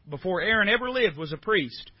Melchizedek, before Aaron ever lived, was a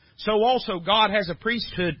priest, so also God has a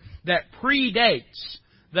priesthood that predates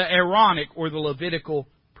the Aaronic or the Levitical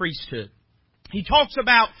priesthood. He talks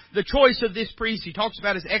about the choice of this priest. He talks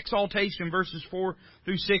about his exaltation in verses 4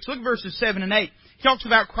 through 6. Look at verses 7 and 8. He talks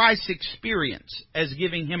about Christ's experience as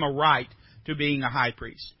giving him a right to being a high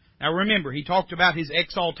priest. Now remember, he talked about his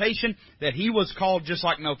exaltation, that he was called just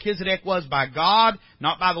like Melchizedek was by God,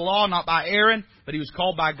 not by the law, not by Aaron, but he was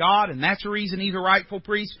called by God, and that's a reason he's a rightful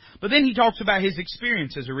priest. But then he talks about his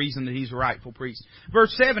experience as a reason that he's a rightful priest.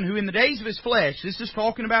 Verse 7, who in the days of his flesh, this is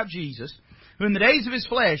talking about Jesus, who in the days of his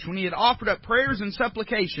flesh, when he had offered up prayers and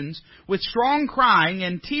supplications with strong crying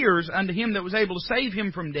and tears unto him that was able to save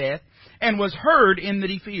him from death, and was heard in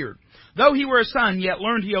that he feared. Though he were a son, yet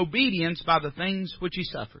learned he obedience by the things which he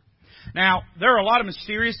suffered. Now, there are a lot of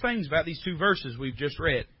mysterious things about these two verses we've just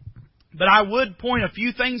read. But I would point a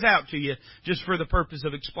few things out to you just for the purpose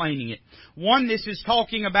of explaining it. One, this is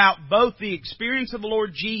talking about both the experience of the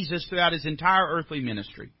Lord Jesus throughout his entire earthly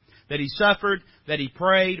ministry. That he suffered, that he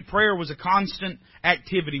prayed. Prayer was a constant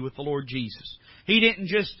activity with the Lord Jesus. He didn't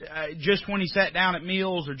just when he sat down at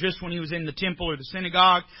meals or just when he was in the temple or the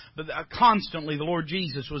synagogue, but constantly the Lord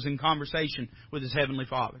Jesus was in conversation with his Heavenly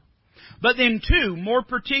Father. But then two, more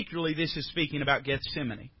particularly, this is speaking about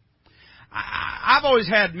Gethsemane. I've always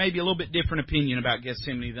had maybe a little bit different opinion about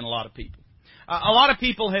Gethsemane than a lot of people. A lot of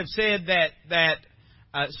people have said that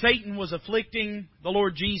Satan was afflicting the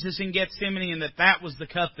Lord Jesus in Gethsemane and that was the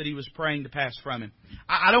cup that he was praying to pass from him.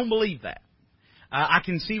 I don't believe that. I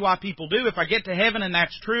can see why people do. If I get to heaven and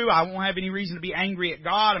that's true, I won't have any reason to be angry at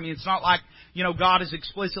God. I mean, it's not like, God has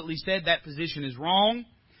explicitly said that position is wrong.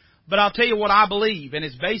 But I'll tell you what I believe, and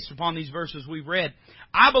it's based upon these verses we've read.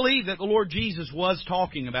 I believe that the Lord Jesus was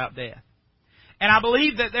talking about death. And I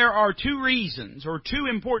believe that there are two reasons, or two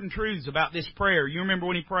important truths about this prayer. You remember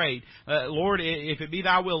when he prayed, Lord, if it be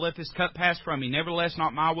thy will, let this cup pass from me. Nevertheless,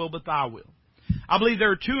 not my will, but thy will. I believe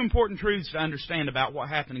there are two important truths to understand about what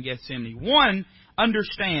happened in Gethsemane. One,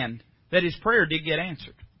 understand that his prayer did get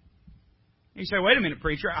answered. You say, wait a minute,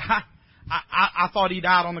 preacher. I thought he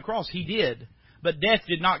died on the cross. He did. But death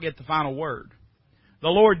did not get the final word. The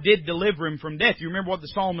Lord did deliver him from death. You remember what the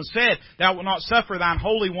psalmist said, thou wilt not suffer thine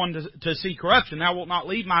Holy One to see corruption. Thou wilt not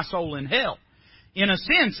leave my soul in hell. In a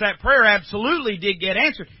sense, that prayer absolutely did get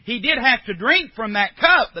answered. He did have to drink from that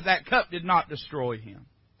cup, but that cup did not destroy him.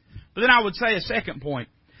 But then I would say a second point.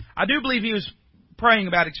 I do believe he was praying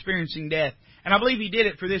about experiencing death. And I believe he did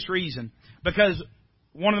it for this reason. Because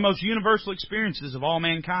one of the most universal experiences of all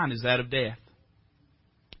mankind is that of death.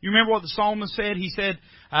 You remember what the psalmist said? He said,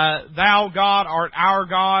 thou, God, art our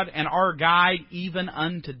God and our guide even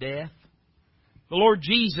unto death. The Lord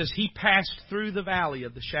Jesus, he passed through the valley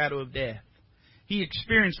of the shadow of death. He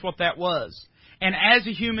experienced what that was. And as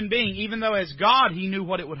a human being, even though as God he knew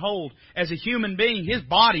what it would hold, as a human being, his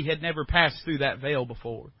body had never passed through that veil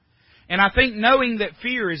before. And I think knowing that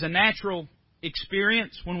fear is a natural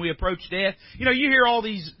experience when we approach death? You know, you hear all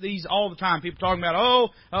these all the time. People talking about,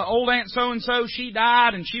 old Aunt so-and-so, she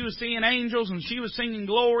died and she was seeing angels and she was singing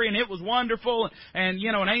glory and it was wonderful and,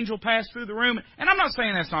 you know, an angel passed through the room. And I'm not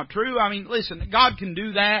saying that's not true. I mean, listen, God can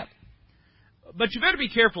do that. But you better be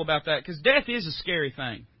careful about that because death is a scary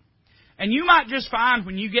thing. And you might just find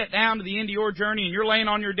when you get down to the end of your journey and you're laying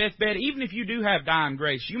on your deathbed, even if you do have dying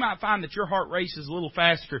grace, you might find that your heart races a little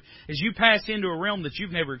faster as you pass into a realm that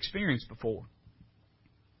you've never experienced before.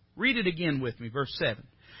 Read it again with me, verse 7.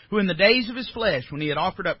 Who in the days of his flesh, when he had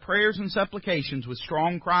offered up prayers and supplications with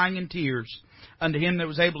strong crying and tears unto him that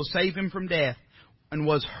was able to save him from death, and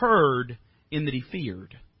was heard in that he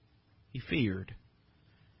feared. He feared.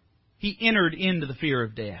 He entered into the fear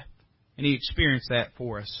of death. And He experienced that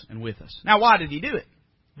for us and with us. Now, why did He do it?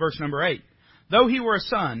 Verse number 8. Though He were a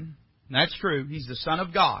son, and that's true, He's the Son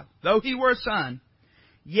of God. Though He were a son,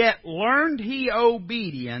 yet learned He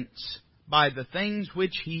obedience by the things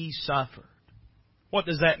which He suffered. What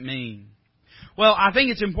does that mean? Well, I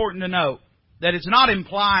think it's important to note that it's not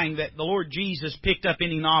implying that the Lord Jesus picked up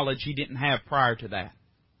any knowledge He didn't have prior to that.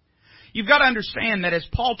 You've got to understand that as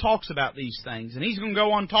Paul talks about these things, and he's going to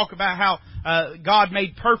go on and talk about how God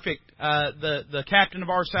made perfect the captain of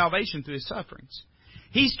our salvation through His sufferings.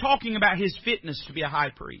 He's talking about His fitness to be a high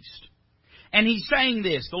priest. And He's saying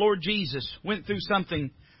this, the Lord Jesus went through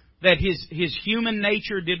something that His human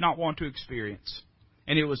nature did not want to experience.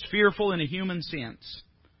 And it was fearful in a human sense.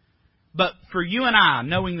 But for you and I,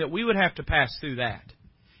 knowing that we would have to pass through that,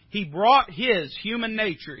 He brought His human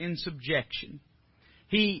nature in subjection.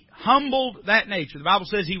 He humbled that nature. The Bible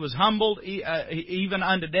says He was humbled even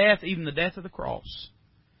unto death, even the death of the cross.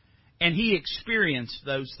 And He experienced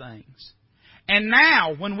those things. And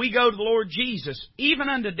now, when we go to the Lord Jesus, even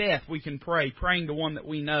unto death we can pray, praying to one that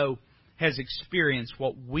we know has experienced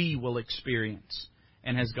what we will experience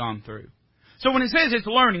and has gone through. So when it says it's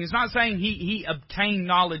learning, it's not saying he obtained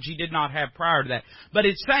knowledge He did not have prior to that. But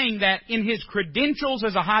it's saying that in His credentials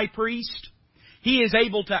as a high priest, He is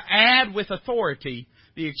able to add with authority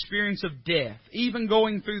the experience of death, even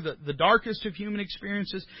going through the darkest of human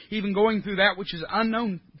experiences, even going through that which is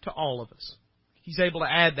unknown to all of us. He's able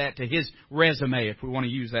to add that to His resume, if we want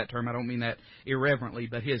to use that term. I don't mean that irreverently,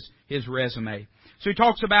 but His resume. So He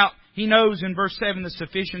talks about, He knows in verse 7 the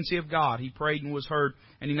sufficiency of God. He prayed and was heard,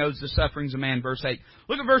 and He knows the sufferings of man, verse 8.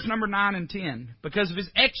 Look at verse number 9 and 10. Because of His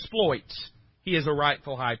exploits, He is a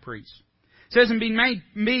rightful high priest. It says, in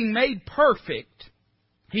being made perfect,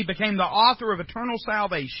 He became the author of eternal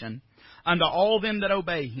salvation unto all them that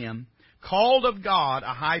obey Him, called of God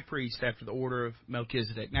a high priest after the order of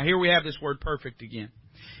Melchizedek. Now here we have this word perfect again.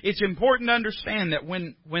 It's important to understand that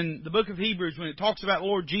when the book of Hebrews, when it talks about the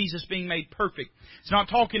Lord Jesus being made perfect, it's not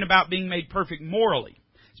talking about being made perfect morally.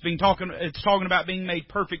 It's talking about being made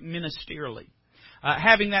perfect ministerially.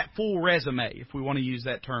 Having that full resume, if we want to use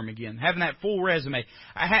that term again. Having that full resume.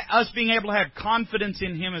 Us being able to have confidence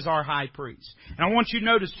in Him as our high priest. And I want you to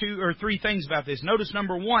notice 2 or 3 things about this. Notice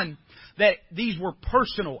number 1, that these were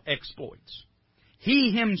personal exploits.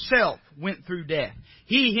 He Himself went through death.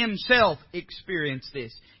 He Himself experienced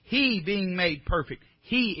this. He being made perfect.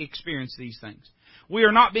 He experienced these things. We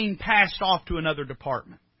are not being passed off to another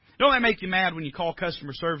department. Don't that make you mad when you call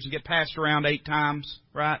customer service and get passed around 8 times,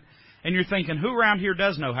 right? And you're thinking, who around here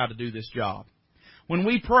does know how to do this job? When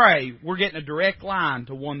we pray, we're getting a direct line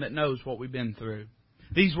to one that knows what we've been through.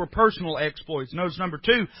 These were personal exploits. Notice number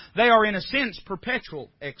 2, they are in a sense perpetual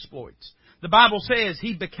exploits. The Bible says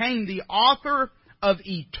He became the author of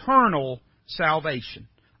eternal salvation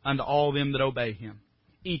unto all them that obey Him.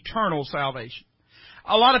 Eternal salvation.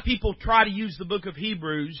 A lot of people try to use the book of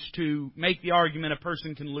Hebrews to make the argument a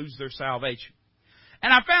person can lose their salvation.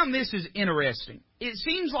 And I found this is interesting. It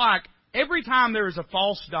seems like every time there is a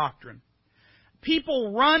false doctrine,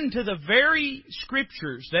 people run to the very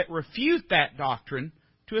scriptures that refute that doctrine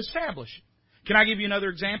to establish it. Can I give you another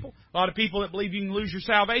example? A lot of people that believe you can lose your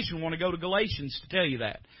salvation want to go to Galatians to tell you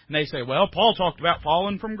that. And they say, well, Paul talked about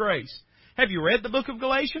falling from grace. Have you read the book of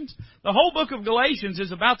Galatians? The whole book of Galatians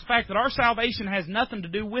is about the fact that our salvation has nothing to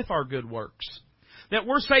do with our good works. That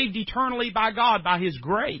we're saved eternally by God, by His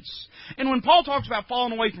grace. And when Paul talks about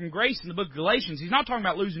falling away from grace in the book of Galatians, he's not talking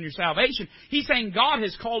about losing your salvation. He's saying God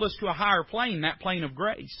has called us to a higher plane, that plane of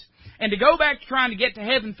grace. And to go back to trying to get to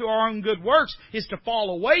heaven through our own good works is to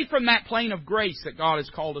fall away from that plane of grace that God has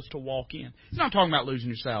called us to walk in. He's not talking about losing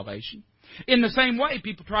your salvation. In the same way,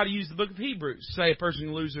 people try to use the book of Hebrews to say a person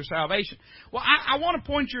can lose their salvation. Well, I want to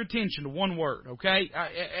point your attention to one word, okay?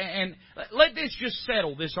 And let this just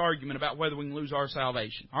settle this argument about whether we can lose our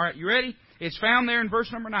salvation. All right, you ready? It's found there in verse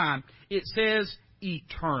number 9. It says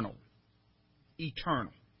eternal.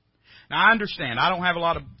 Eternal. Now, I understand. I don't have a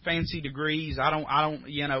lot of fancy degrees. I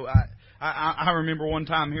remember one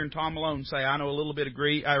time hearing Tom Malone say, I know a little bit of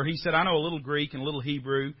Greek, or he said, I know a little Greek and a little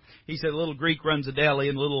Hebrew. He said, a little Greek runs a deli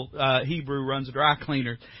and a little Hebrew runs a dry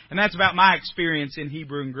cleaner. And that's about my experience in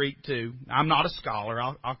Hebrew and Greek too. I'm not a scholar.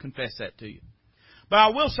 I'll confess that to you. But I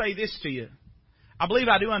will say this to you. I believe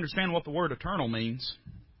I do understand what the word eternal means.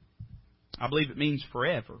 I believe it means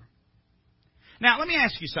forever. Now, let me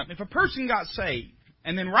ask you something. If a person got saved,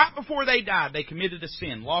 and then right before they died, they committed a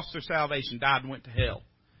sin, lost their salvation, died and went to hell,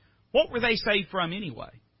 what were they saved from anyway?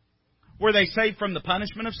 Were they saved from the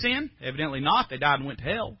punishment of sin? Evidently not. They died and went to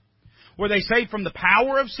hell. Were they saved from the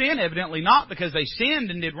power of sin? Evidently not, because they sinned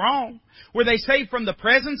and did wrong. Were they saved from the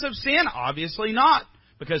presence of sin? Obviously not,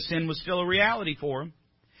 because sin was still a reality for them.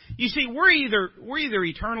 You see, we're either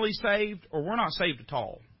eternally saved or we're not saved at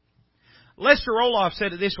all. Lester Roloff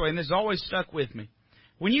said it this way, and this has always stuck with me.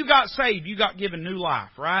 When you got saved, you got given new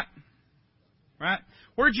life, right? Right?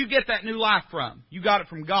 Where'd you get that new life from? You got it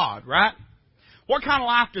from God, right? What kind of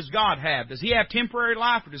life does God have? Does He have temporary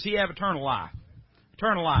life or does He have eternal life?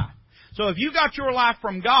 Eternal life. So if you got your life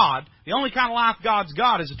from God, the only kind of life God's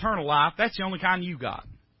got is eternal life. That's the only kind you got.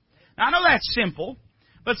 Now, I know that's simple,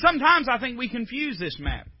 but sometimes I think we confuse this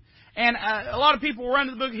matter. And a lot of people will run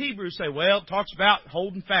to the book of Hebrews and say, well, it talks about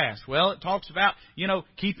holding fast. Well, it talks about,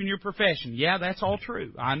 keeping your profession. Yeah, that's all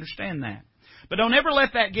true. I understand that. But don't ever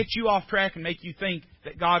let that get you off track and make you think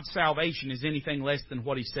that God's salvation is anything less than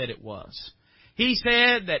what He said it was. He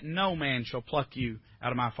said that no man shall pluck you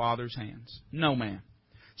out of my Father's hands. No man.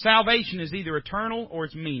 Salvation is either eternal or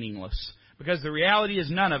it's meaningless, because the reality is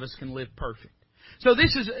none of us can live perfect. So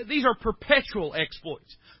these are perpetual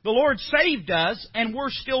exploits. The Lord saved us, and we're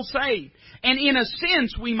still saved. And in a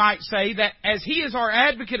sense, we might say that as He is our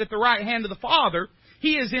advocate at the right hand of the Father,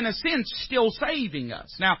 He is in a sense still saving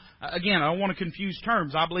us. Now, again, I don't want to confuse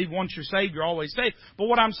terms. I believe once you're saved, you're always saved. But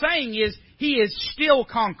what I'm saying is, He is still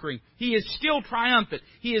conquering. He is still triumphant.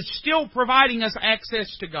 He is still providing us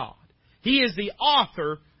access to God. He is the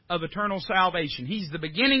author of eternal salvation. He's the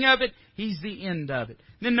beginning of it. He's the end of it.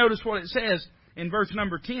 Then notice what it says in verse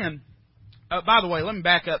number 10. By the way, let me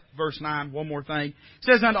back up verse 9, one more thing. It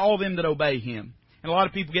says, unto all them that obey Him. And a lot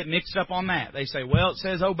of people get mixed up on that. They say, well, it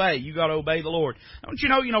says obey. You got to obey the Lord. Don't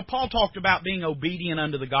you know, Paul talked about being obedient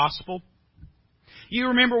unto the gospel. You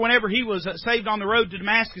remember whenever he was saved on the road to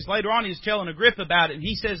Damascus, later on he was telling Agrippa about it. And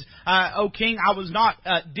he says, O king, I was not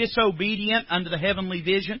disobedient unto the heavenly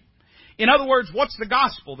vision. In other words, what's the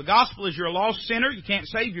gospel? The gospel is you're a lost sinner. You can't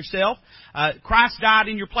save yourself. Christ died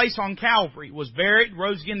in your place on Calvary, was buried,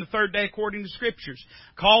 rose again the third day according to Scriptures.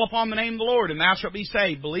 Call upon the name of the Lord, and thou shalt be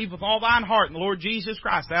saved. Believe with all thine heart in the Lord Jesus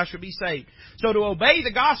Christ, thou shalt be saved. So to obey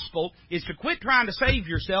the gospel is to quit trying to save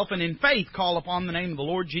yourself and in faith call upon the name of the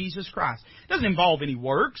Lord Jesus Christ. It doesn't involve any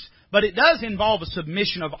works, but it does involve a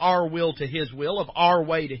submission of our will to His will, of our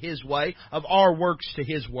way to His way, of our works to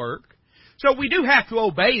His work. So we do have to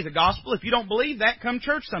obey the gospel. If you don't believe that, come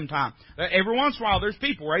church sometime. Every once in a while, there's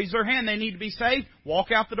people raise their hand, they need to be saved, walk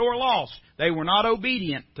out the door lost. They were not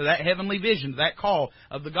obedient to that heavenly vision, to that call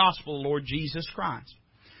of the gospel of the Lord Jesus Christ.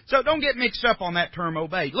 So don't get mixed up on that term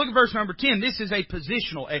obey. Look at verse number 10. This is a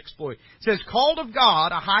positional exploit. It says, called of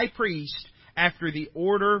God, a high priest, after the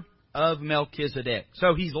order of Melchizedek.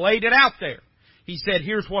 So He's laid it out there. He said,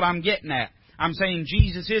 here's what I'm getting at. I'm saying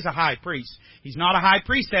Jesus is a high priest. He's not a high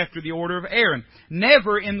priest after the order of Aaron.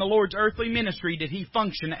 Never in the Lord's earthly ministry did He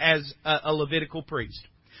function as a Levitical priest.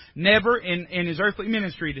 Never in His earthly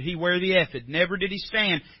ministry did He wear the ephod. Never did He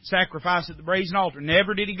stand, sacrifice at the brazen altar.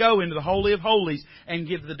 Never did He go into the Holy of Holies and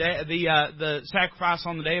give the sacrifice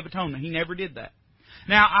on the Day of Atonement. He never did that.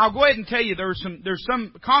 Now, I'll go ahead and tell you, there's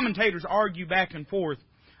some commentators argue back and forth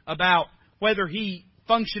about whether He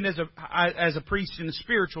functioned as a priest in a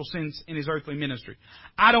spiritual sense in His earthly ministry.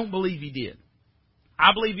 I don't believe He did.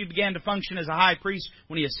 I believe He began to function as a high priest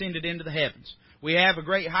when He ascended into the heavens. We have a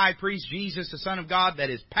great high priest, Jesus, the Son of God, that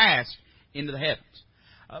is passed into the heavens.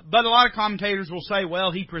 But a lot of commentators will say,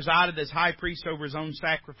 well, He presided as high priest over His own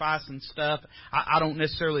sacrifice and stuff. I don't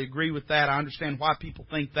necessarily agree with that. I understand why people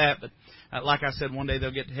think that, but like I said, one day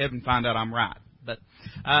they'll get to heaven and find out I'm right. But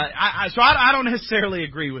I don't necessarily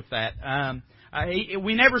agree with that.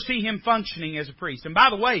 We never see Him functioning as a priest. And by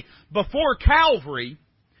the way, before Calvary,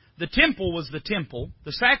 the temple was the temple,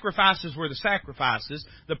 the sacrifices were the sacrifices,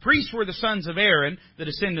 the priests were the sons of Aaron, the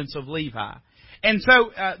descendants of Levi. And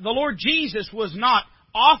so the Lord Jesus was not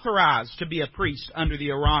authorized to be a priest under the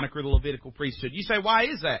Aaronic or the Levitical priesthood. You say, why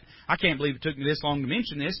is that? I can't believe it took me this long to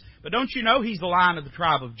mention this, but don't you know He's the line of the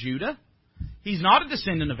tribe of Judah? He's not a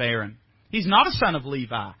descendant of Aaron. He's not a son of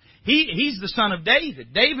Levi. He's the son of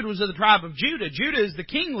David. David was of the tribe of Judah. Judah is the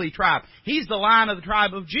kingly tribe. He's the line of the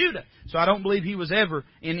tribe of Judah. So I don't believe he was ever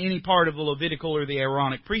in any part of the Levitical or the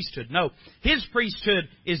Aaronic priesthood. No, his priesthood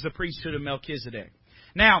is the priesthood of Melchizedek.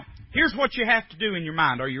 Now, here's what you have to do in your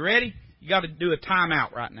mind. Are you ready? You got to do a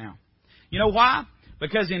timeout right now. You know why?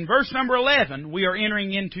 Because in verse number 11, we are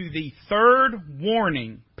entering into the third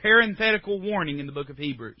warning, parenthetical warning in the book of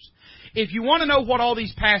Hebrews. If you want to know what all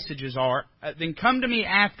these passages are, then come to me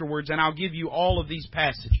afterwards and I'll give you all of these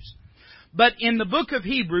passages. But in the book of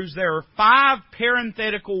Hebrews, there are 5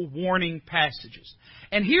 parenthetical warning passages.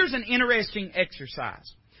 And here's an interesting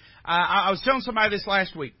exercise. I was telling somebody this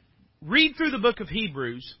last week. Read through the book of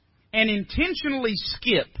Hebrews and intentionally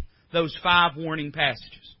skip those 5 warning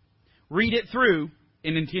passages. Read it through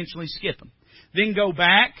and intentionally skip them. Then go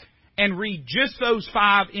back and read just those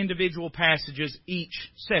 5 individual passages, each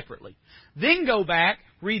separately. Then go back,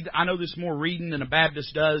 read, I know this is more reading than a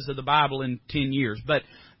Baptist does of the Bible in 10 years, but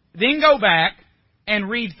then go back and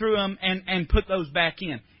read through them and put those back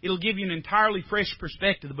in. It'll give you an entirely fresh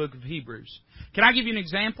perspective of the book of Hebrews. Can I give you an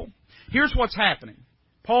example? Here's what's happening.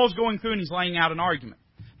 Paul's going through and he's laying out an argument.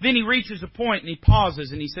 Then he reaches a point and he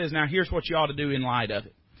pauses and he says, now here's what you ought to do in light of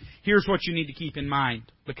it. Here's what you need to keep in mind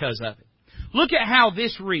because of it. Look at how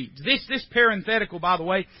this reads. This parenthetical, by the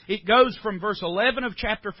way, it goes from verse 11 of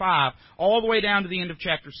chapter 5 all the way down to the end of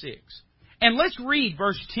chapter 6. And let's read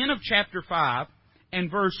verse 10 of chapter 5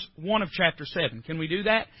 and verse 1 of chapter 7. Can we do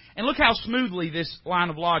that? And look how smoothly this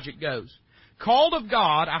line of logic goes. Called of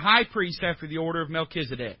God a high priest after the order of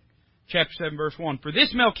Melchizedek. Chapter 7, verse 1. For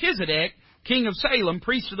this Melchizedek, king of Salem,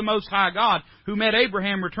 priest of the Most High God, who met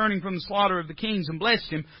Abraham returning from the slaughter of the kings and blessed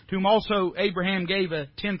him, to whom also Abraham gave a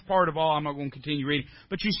 10th part of all. I'm not going to continue reading.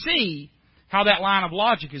 But you see how that line of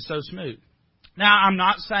logic is so smooth. Now, I'm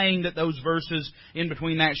not saying that those verses in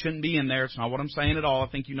between that shouldn't be in there. It's not what I'm saying at all. I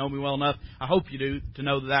think you know me well enough, I hope you do, to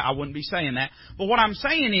know that I wouldn't be saying that. But what I'm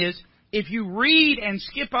saying is, if you read and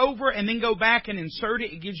skip over and then go back and insert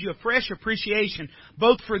it, it gives you a fresh appreciation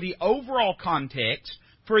both for the overall context,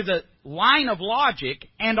 for the line of logic,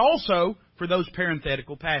 and also for those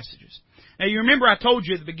parenthetical passages. Now you remember I told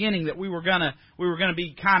you at the beginning that we were gonna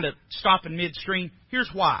be kind of stopping midstream. Here's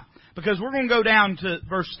why. Because we're going to go down to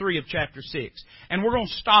verse 3 of chapter 6. And we're going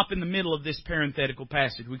to stop in the middle of this parenthetical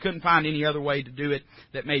passage. We couldn't find any other way to do it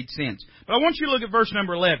that made sense. But I want you to look at verse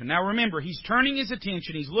number 11. Now remember, he's turning his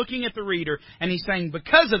attention, he's looking at the reader, and he's saying,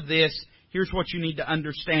 because of this, here's what you need to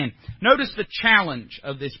understand. Notice the challenge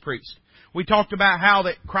of this priest. We talked about how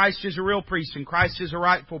that Christ is a real priest and Christ is a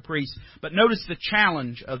rightful priest. But notice the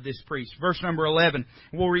challenge of this priest. Verse number 11.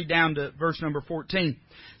 We'll read down to verse number 14. It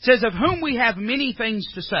says, of whom we have many things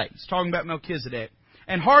to say. It's talking about Melchizedek.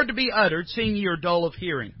 And hard to be uttered, seeing ye are dull of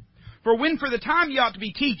hearing. For when for the time ye ought to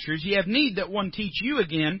be teachers, ye have need that one teach you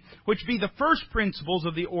again, which be the first principles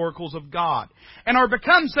of the oracles of God, and are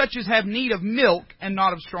become such as have need of milk and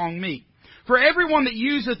not of strong meat. For everyone that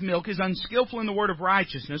useth milk is unskillful in the word of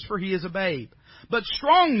righteousness, for he is a babe. But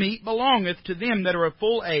strong meat belongeth to them that are of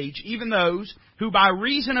full age, even those who by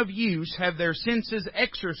reason of use have their senses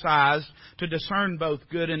exercised to discern both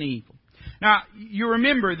good and evil. Now, you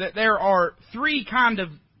remember that there are 3 kind of,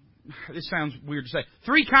 this sounds weird to say,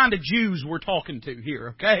 3 kind of Jews we're talking to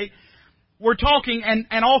here, okay? We're talking,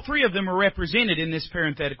 and all 3 of them are represented in this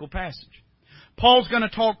parenthetical passage. Paul's going to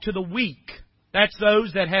talk to the weak. That's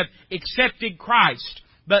those that have accepted Christ,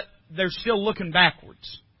 but they're still looking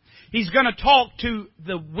backwards. He's going to talk to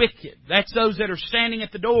the wicked. That's those that are standing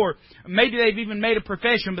at the door. Maybe they've even made a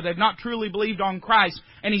profession, but they've not truly believed on Christ.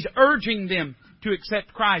 And he's urging them to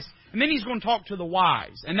accept Christ. And then he's going to talk to the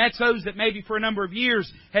wise. And that's those that maybe for a number of years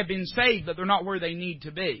have been saved, but they're not where they need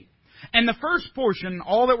to be. And the first portion,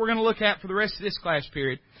 all that we're going to look at for the rest of this class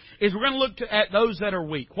period, is we're going to look at those that are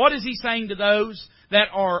weak. What is he saying to those that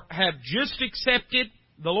have just accepted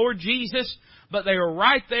the Lord Jesus, but they are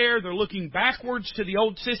right there, they're looking backwards to the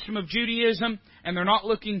old system of Judaism, and they're not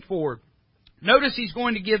looking forward? Notice he's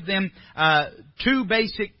going to give them 2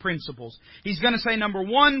 basic principles. He's going to say, number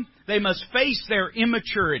 1, they must face their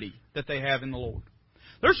immaturity that they have in the Lord.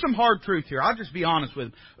 There's some hard truth here. I'll just be honest with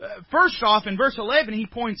him. First off, in verse 11, he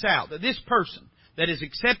points out that this person that has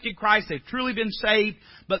accepted Christ, they've truly been saved,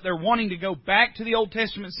 but they're wanting to go back to the Old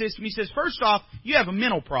Testament system. He says, first off, you have a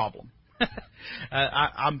mental problem.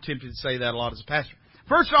 I'm tempted to say that a lot as a pastor.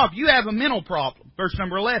 First off, you have a mental problem. Verse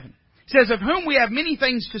number 11. It says, of whom we have many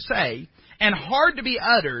things to say, and hard to be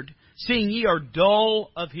uttered, seeing ye are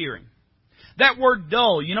dull of hearing. That word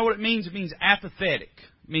dull, you know what it means? It means apathetic.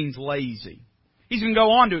 It means lazy. He's going to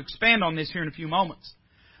go on to expand on this here in a few moments.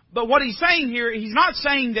 But what he's saying here, he's not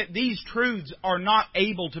saying that these truths are not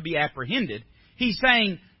able to be apprehended. He's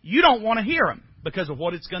saying you don't want to hear them because of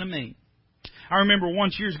what it's going to mean. I remember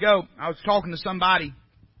once years ago, I was talking to somebody,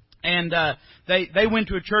 and they went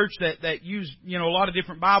to a church that used, a lot of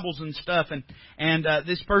different Bibles and stuff, and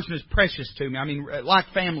this person is precious to me. I mean, like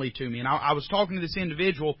family to me. And I was talking to this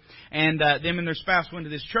individual, and them and their spouse went to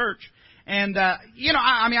this church. And, I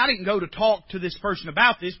didn't go to talk to this person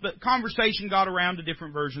about this, but conversation got around to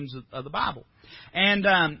different versions of the Bible. And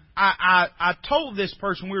I told this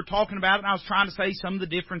person, we were talking about it, and I was trying to say some of the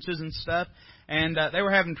differences and stuff, and they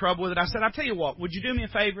were having trouble with it. I said, I'll tell you what, would you do me a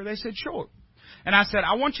favor? They said, sure. And I said,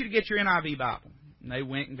 I want you to get your NIV Bible. And they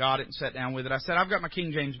went and got it and sat down with it. I said, I've got my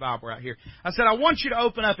King James Bible right here. I said, I want you to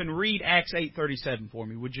open up and read Acts 8:37 for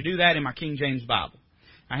me. Would you do that in my King James Bible?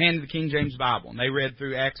 I handed the King James Bible, and they read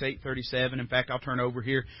through Acts 8:37. In fact, I'll turn over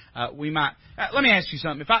here. Let me ask you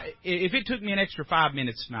something. If it took me an extra 5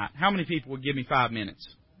 minutes tonight, how many people would give me 5 minutes?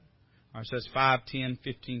 All right, so that's 5, 10,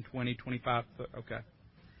 15, 20, 25. Okay.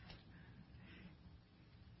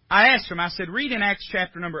 I asked them, I said, read in Acts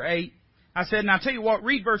chapter number 8. I said, and I'll tell you what,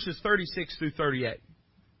 read verses 36 through 38.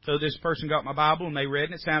 So this person got my Bible, and they read,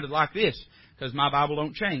 and it sounded like this, because my Bible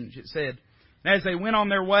don't change. It said, as they went on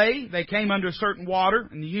their way, they came under a certain water,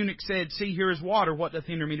 and the eunuch said, see, here is water, what doth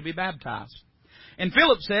hinder me to be baptized? And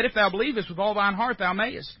Philip said, if thou believest with all thine heart, thou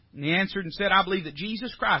mayest. And he answered and said, I believe that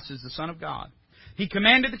Jesus Christ is the Son of God. He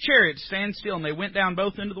commanded the chariot to stand still, and they went down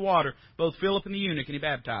both into the water, both Philip and the eunuch, and he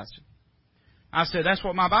baptized him. I said, that's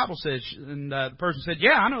what my Bible says. And the person said,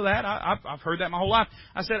 yeah, I know that. I've heard that my whole life.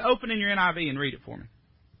 I said, open in your NIV and read it for me.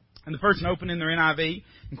 And the person opened in their NIV.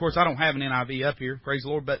 Of course, I don't have an NIV up here, praise the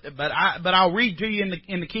Lord, but I'll read to you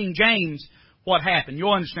in the King James what happened.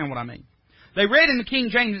 You'll understand what I mean. They read in the King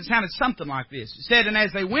James, it sounded something like this. It said, and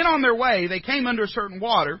as they went on their way, they came under a certain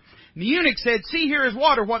water. And the eunuch said, see, here is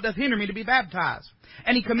water, what doth hinder me to be baptized?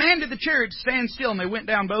 And he commanded the chariot to stand still, and they went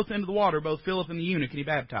down both into the water, both Philip and the eunuch, and he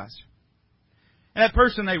baptized him. And that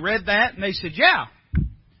person, they read that, and they said, yeah.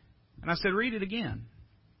 And I said, read it again.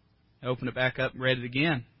 They opened it back up and read it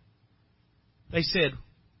again. They said,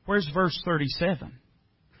 where's verse 37?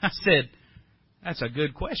 I said, that's a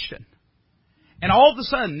good question. And all of a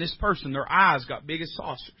sudden, this person, their eyes got big as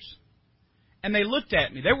saucers. And they looked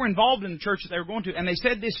at me. They were involved in the church that they were going to, and they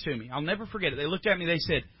said this to me. I'll never forget it. They looked at me, they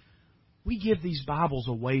said, we give these Bibles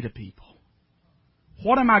away to people.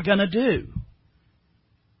 What am I going to do?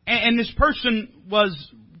 And this person was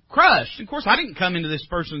crushed. Of course, I didn't come into this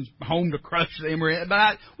person's home to crush them,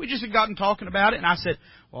 but we just had gotten talking about it, and I said,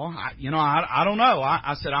 well, I don't know.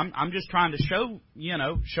 I said, I'm just trying to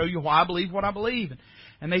show you why I believe what I believe.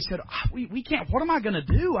 And they said, we can't, what am I going to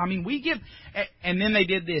do? I mean, we give, and then they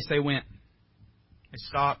did this. They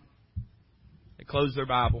stopped, they closed their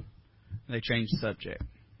Bible, and they changed the subject.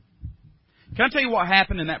 Can I tell you what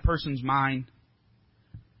happened in that person's mind?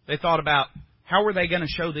 They thought about, how were they going to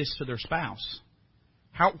show this to their spouse?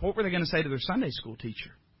 What were they going to say to their Sunday school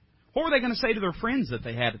teacher? What were they going to say to their friends that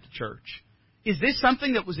they had at the church? Is this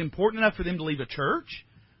something that was important enough for them to leave a church?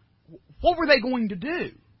 What were they going to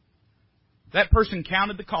do? That person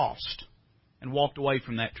counted the cost and walked away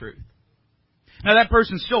from that truth. Now, that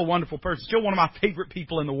person's still a wonderful person, still one of my favorite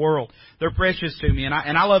people in the world. They're precious to me, and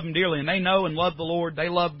I love them dearly, and they know and love the Lord. They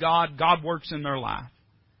love God. God works in their life.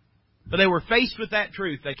 But they were faced with that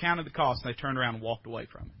truth. They counted the cost, and they turned around and walked away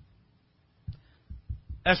from it.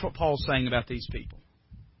 That's what Paul's saying about these people.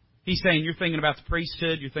 He's saying you're thinking about the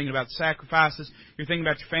priesthood, you're thinking about the sacrifices, you're thinking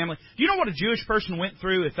about your family. Do you know what a Jewish person went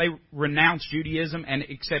through if they renounced Judaism and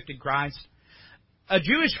accepted Christ? A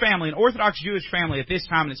Jewish family, an Orthodox Jewish family at this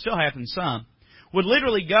time, and it still happens some, would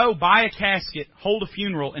literally go buy a casket, hold a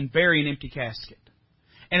funeral, and bury an empty casket.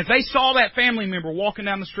 And if they saw that family member walking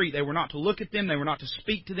down the street, they were not to look at them, they were not to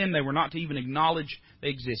speak to them, they were not to even acknowledge they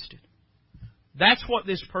existed. That's what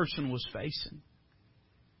this person was facing.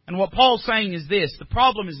 And what Paul's saying is this: the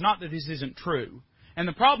problem is not that this isn't true. And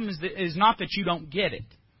the problem is not that you don't get it.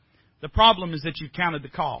 The problem is that you've counted the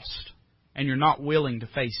cost and you're not willing to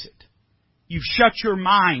face it. You've shut your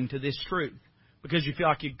mind to this truth because you feel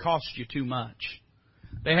like it cost you too much.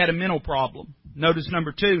 They had a mental problem. Notice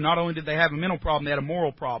number 2, not only did they have a mental problem, they had a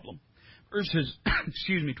moral problem. Verses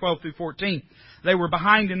 12 through 14. They were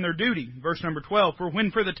behind in their duty. Verse number 12. For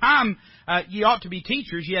when for the time ye ought to be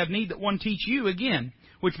teachers, ye have need that one teach you again,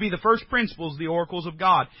 which be the first principles, the oracles of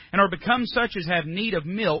God, and are become such as have need of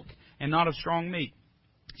milk and not of strong meat.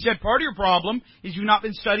 He said part of your problem is you've not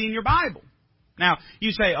been studying your Bible. Now,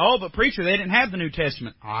 you say, oh, but preacher, they didn't have the New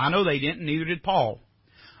Testament. Oh, I know they didn't, neither did Paul.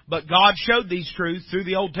 But God showed these truths through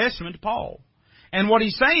the Old Testament to Paul. And what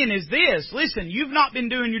he's saying is this: listen, you've not been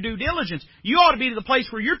doing your due diligence. You ought to be to the place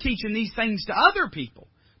where you're teaching these things to other people.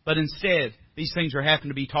 But instead, these things are having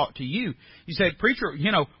to be taught to you. You say, preacher,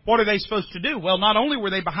 what are they supposed to do? Well, not only were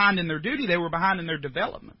they behind in their duty, they were behind in their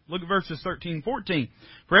development. Look at verses 13 and 14.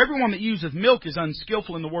 For everyone that useth milk is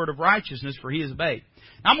unskillful in the word of righteousness, for he is a babe.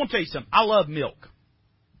 Now, I'm going to tell you something. I love milk.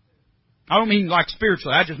 I don't mean like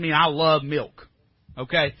spiritually. I just mean I love milk.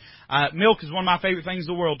 Okay? Milk is one of my favorite things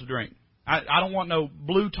in the world to drink. I don't want no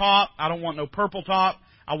blue top. I don't want no purple top.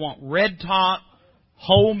 I want red top,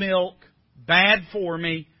 whole milk, bad for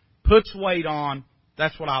me, puts weight on.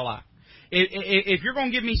 That's what I like. If you're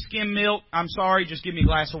going to give me skim milk, I'm sorry, just give me a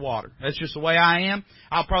glass of water. That's just the way I am.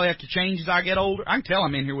 I'll probably have to change as I get older. I can tell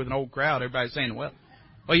I'm in here with an old crowd. Everybody's saying, well,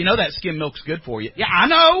 that skim milk's good for you. Yeah, I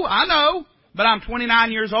know. But I'm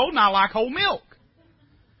 29 years old and I like whole milk.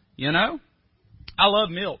 I love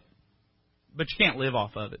milk. But you can't live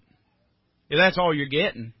off of it. If that's all you're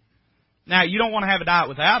getting. Now, you don't want to have a diet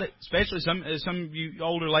without it, especially some of you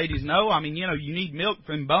older ladies know. I mean, you need milk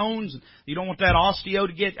from bones. You don't want that osteo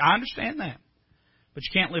to get. I understand that. But you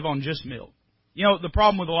can't live on just milk. The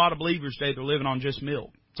problem with a lot of believers today, they're living on just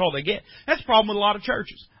milk. That's all they get. That's the problem with a lot of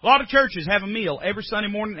churches. A lot of churches have a meal every Sunday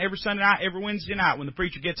morning, every Sunday night, every Wednesday night when the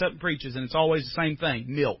preacher gets up and preaches, and it's always the same thing,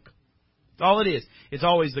 milk. That's all it is. It's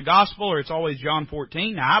always the gospel or it's always John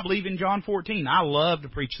 14. Now, I believe in John 14. I love to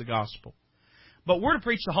preach the gospel. But we're to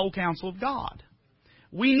preach the whole counsel of God.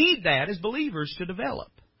 We need that as believers to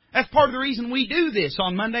develop. That's part of the reason we do this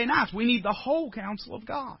on Monday nights. We need the whole counsel of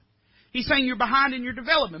God. He's saying you're behind in your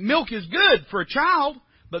development. Milk is good for a child,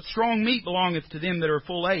 but strong meat belongeth to them that are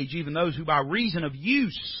full age, even those who by reason of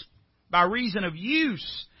use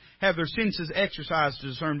have their senses exercised to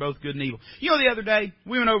discern both good and evil. The other day,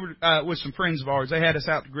 we went over with some friends of ours. They had us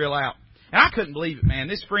out to grill out. And I couldn't believe it, man.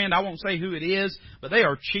 This friend, I won't say who it is, but they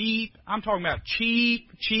are cheap. I'm talking about cheap.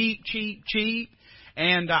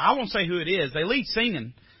 And I won't say who it is. They lead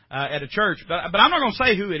singing at a church, but I'm not going to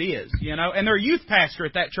say who it is, And they're a youth pastor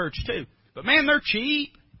at that church, too. But, man, they're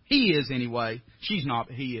cheap. He is, anyway. She's not,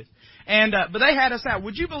 but he is. And but they had us out.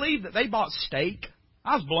 Would you believe that they bought steak?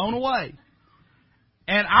 I was blown away.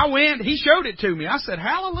 And I went. He showed it to me. I said,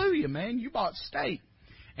 hallelujah, man, you bought steak.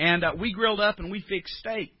 And we grilled up and we fixed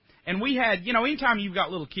steak. And we had, anytime you've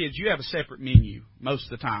got little kids, you have a separate menu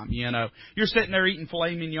most of the time, You're sitting there eating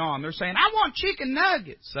filet mignon. They're saying, I want chicken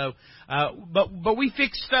nuggets. So, but we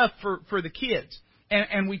fixed stuff for the kids.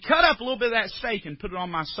 And we cut up a little bit of that steak and put it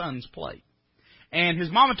on my son's plate. And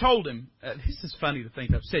his mama told him, this is funny to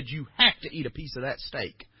think of, said, you have to eat a piece of that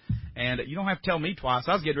steak. And you don't have to tell me twice.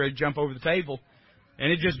 I was getting ready to jump over the table.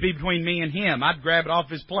 And it'd just be between me and him. I'd grab it off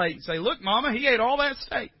his plate and say, look, Mama, he ate all that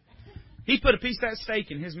steak. He put a piece of that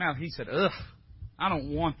steak in his mouth. He said, ugh, I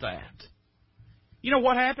don't want that. You know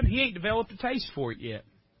what happened? He ain't developed a taste for it yet.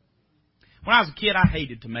 When I was a kid, I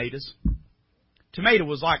hated tomatoes. Tomato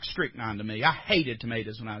was like strychnine to me. I hated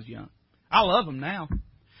tomatoes when I was young. I love them now.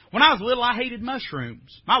 When I was little, I hated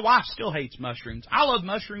mushrooms. My wife still hates mushrooms. I love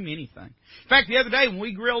mushroom anything. In fact, the other day when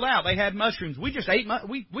we grilled out, they had mushrooms. We just ate,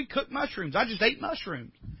 we cooked mushrooms. I just ate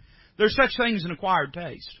mushrooms. There's such things as an acquired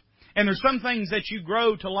taste. And there's some things that you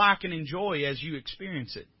grow to like and enjoy as you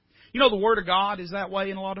experience it. The Word of God is that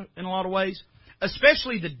way in a lot of ways,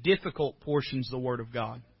 especially the difficult portions of the Word of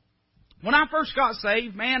God. When I first got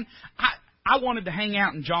saved, man, I wanted to hang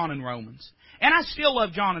out in John and Romans. And I still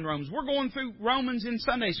love John and Romans. We're going through Romans in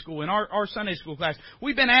Sunday school, in our Sunday school class.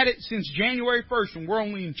 We've been at it since January 1st, and we're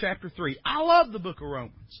only in chapter 3. I love the book of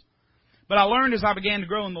Romans. But I learned as I began to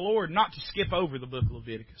grow in the Lord not to skip over the book of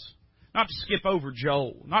Leviticus. Not to skip over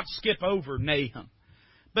Joel, not to skip over Nahum,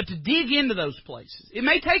 but to dig into those places. It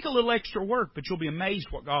may take a little extra work, but you'll be amazed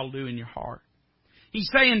what God will do in your heart. He's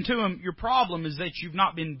saying to them, your problem is that you've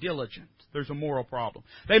not been diligent. There's a moral problem.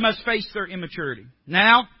 They must face their immaturity.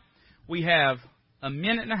 Now, we have a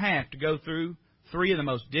minute and a half to go through 3 of the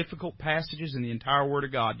most difficult passages in the entire Word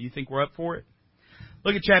of God. Do you think we're up for it?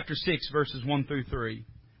 Look at chapter 6, verses 1 through 3.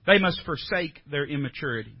 They must forsake their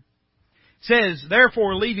immaturity. It says,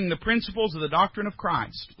 therefore, leaving the principles of the doctrine of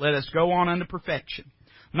Christ, let us go on unto perfection,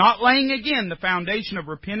 not laying again the foundation of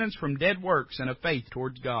repentance from dead works and of faith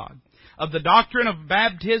towards God, of the doctrine of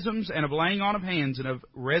baptisms and of laying on of hands and of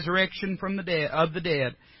resurrection from the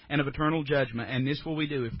dead and of eternal judgment. And this will we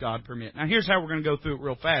do if God permit. Now here's how we're going to go through it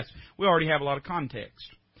real fast. We already have a lot of context.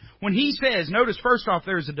 When he says, notice first off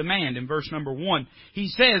there's a demand in verse number 1. He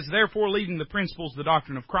says, therefore leaving the principles of the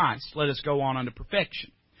doctrine of Christ, let us go on unto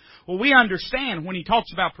perfection. Well, we understand when he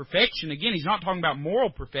talks about perfection, again, he's not talking about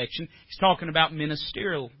moral perfection. He's talking about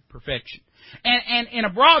ministerial perfection. And in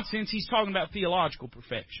a broad sense, he's talking about theological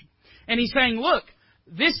perfection. And he's saying, look,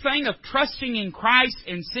 this thing of trusting in Christ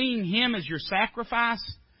and seeing Him as your sacrifice,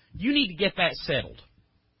 you need to get that settled.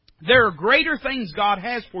 There are greater things God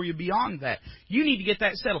has for you beyond that. You need to get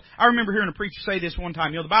that settled. I remember hearing a preacher say this one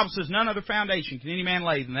time. The Bible says, none other foundation can any man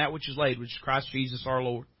lay than that which is laid, which is Christ Jesus our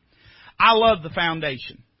Lord. I love the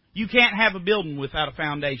foundation. You can't have a building without a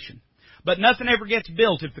foundation. But nothing ever gets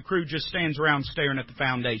built if the crew just stands around staring at the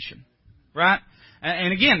foundation. Right?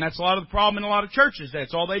 And again, that's a lot of the problem in a lot of churches.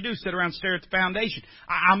 That's all they do, sit around and stare at the foundation.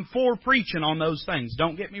 I'm for preaching on those things.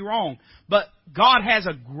 Don't get me wrong. But God has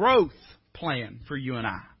a growth plan for you and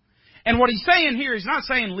I. And what He's saying here, He's not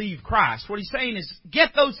saying leave Christ. What He's saying is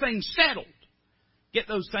get those things settled. Get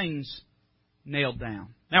those things nailed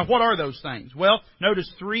down. Now, what are those things? Well,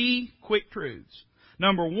 notice 3 quick truths.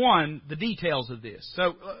 Number 1, the details of this.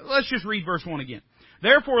 So, let's just read verse 1 again.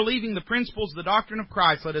 Therefore, leaving the principles of the doctrine of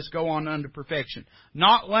Christ, let us go on unto perfection.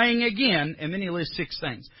 Not laying again, and then he lists 6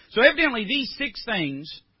 things. So evidently, these 6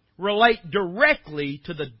 things relate directly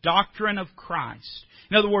to the doctrine of Christ.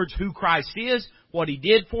 In other words, who Christ is, what He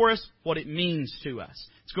did for us, what it means to us.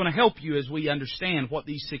 It's going to help you as we understand what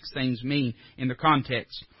these 6 things mean in the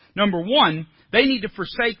context. Number 1, they need to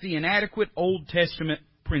forsake the inadequate Old Testament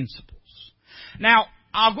principles. Now,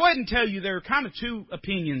 I'll go ahead and tell you there are kind of 2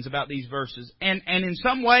 opinions about these verses. And in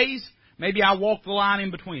some ways, maybe I walk the line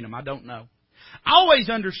in between them. I don't know. I always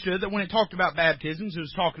understood that when it talked about baptisms, it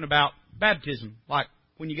was talking about baptism, like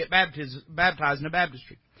when you get baptized in a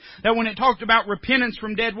baptistry. That when it talked about repentance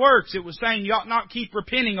from dead works, it was saying you ought not keep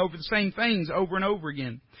repenting over the same things over and over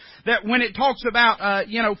again. That when it talks about,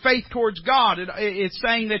 faith towards God, it's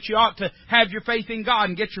saying that you ought to have your faith in God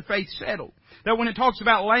and get your faith settled. That when it talks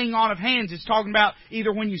about laying on of hands, it's talking about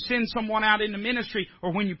either when you send someone out into ministry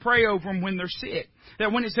or when you pray over them when they're sick.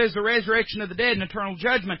 That when it says the resurrection of the dead and eternal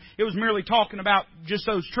judgment, it was merely talking about just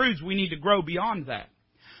those truths. We need to grow beyond that.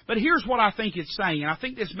 But here's what I think it's saying, and I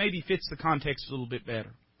think this maybe fits the context a little bit better.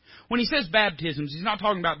 When he says baptisms, he's not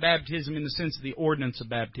talking about baptism in the sense of the ordinance of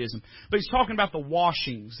baptism, but he's talking about the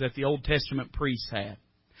washings that the Old Testament priests had.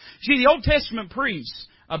 See, the Old Testament priests,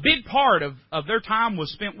 a big part of their time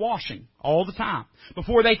was spent washing all the time.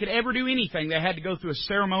 Before they could ever do anything, they had to go through a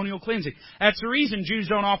ceremonial cleansing. That's the reason Jews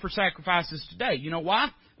don't offer sacrifices today. You know why?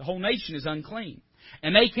 The whole nation is unclean.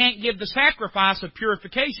 And they can't give the sacrifice of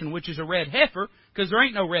purification, which is a red heifer, because there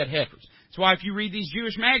ain't no red heifers. That's why if you read these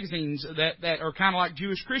Jewish magazines that are kind of like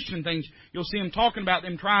Jewish Christian things, you'll see them talking about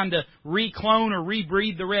them trying to reclone or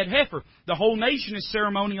rebreed the red heifer. The whole nation is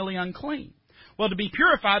ceremonially unclean. Well, to be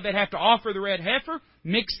purified, they'd have to offer the red heifer,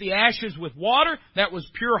 mix the ashes with water. That was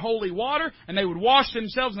pure holy water, and they would wash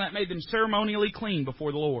themselves, and that made them ceremonially clean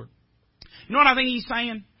before the Lord. You know what I think he's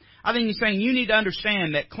saying? I think he's saying you need to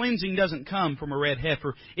understand that cleansing doesn't come from a red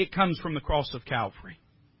heifer. It comes from the cross of Calvary.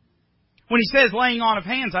 When he says laying on of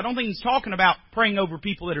hands, I don't think he's talking about praying over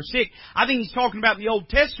people that are sick. I think he's talking about the Old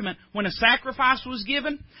Testament when a sacrifice was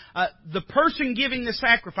given. The person giving the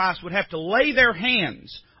sacrifice would have to lay their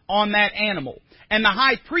hands on that animal. And the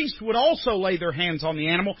high priest would also lay their hands on the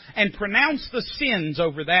animal and pronounce the sins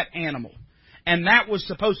over that animal. And that was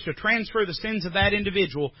supposed to transfer the sins of that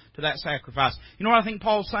individual to that sacrifice. You know what I think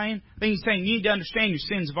Paul's saying? I think he's saying you need to understand your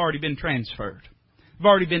sins have already been transferred. They've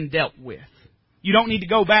already been dealt with. You don't need to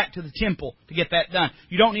go back to the temple to get that done.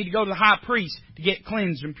 You don't need to go to the high priest to get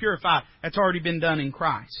cleansed and purified. That's already been done in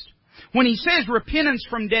Christ. When he says repentance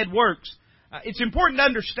from dead works, it's important to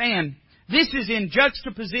understand this is in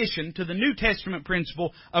juxtaposition to the New Testament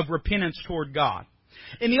principle of repentance toward God.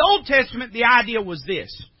 In the Old Testament, the idea was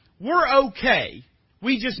this: we're okay,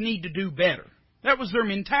 we just need to do better. That was their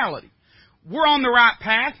mentality. We're on the right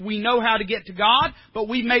path, we know how to get to God, but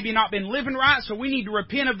we've maybe not been living right, so we need to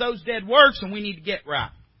repent of those dead works and we need to get right.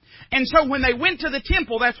 And so when they went to the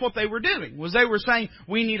temple, that's what they were doing, was they were saying,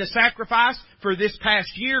 we need a sacrifice for this past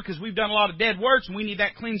year because we've done a lot of dead works and we need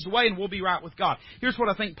that cleansed away and we'll be right with God. Here's what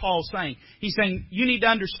I think Paul's saying. He's saying, you need to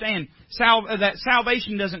understand that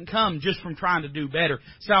salvation doesn't come just from trying to do better.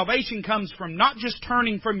 Salvation comes from not just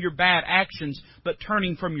turning from your bad actions, but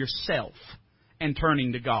turning from yourself and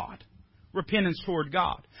turning to God. Repentance toward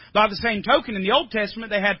God. By the same token, in the Old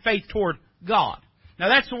Testament, they had faith toward God. Now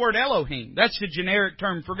that's the word Elohim. That's the generic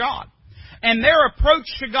term for God. And their approach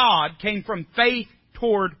to God came from faith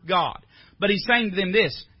toward God. But he's saying to them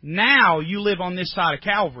this: now you live on this side of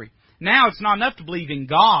Calvary. Now it's not enough to believe in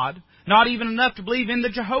God, not even enough to believe in the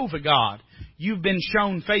Jehovah God. You've been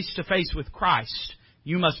shown face to face with Christ.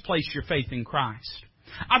 You must place your faith in Christ.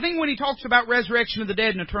 I think when he talks about resurrection of the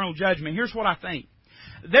dead and eternal judgment, here's what I think.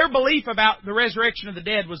 Their belief about the resurrection of the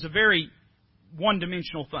dead was a very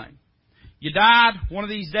one-dimensional thing. You died, one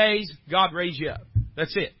of these days, God raised you up.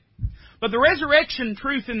 That's it. But the resurrection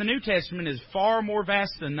truth in the New Testament is far more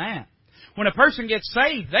vast than that. When a person gets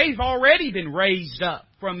saved, they've already been raised up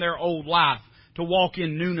from their old life to walk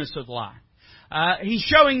in newness of life. He's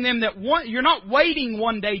showing them that you're not waiting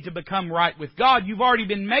one day to become right with God. You've already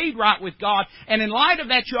been made right with God. And in light of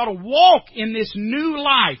that, you ought to walk in this new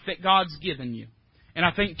life that God's given you. And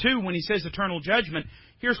I think, too, when he says eternal judgment,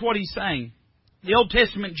 here's what he's saying. The Old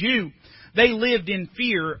Testament Jew, they lived in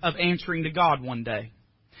fear of answering to God one day.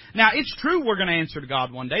 Now, it's true we're going to answer to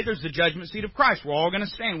God one day. There's the judgment seat of Christ. We're all going to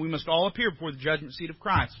stand. We must all appear before the judgment seat of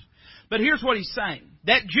Christ. But here's what he's saying.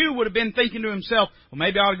 That Jew would have been thinking to himself, well,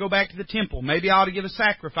 maybe I ought to go back to the temple. Maybe I ought to give a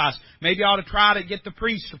sacrifice. Maybe I ought to try to get the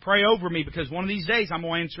priest to pray over me because one of these days I'm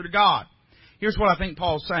going to answer to God. Here's what I think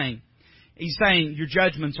Paul's saying. He's saying your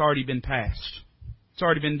judgment's already been passed. It's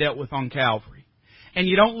already been dealt with on Calvary. And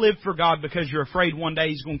you don't live for God because you're afraid one day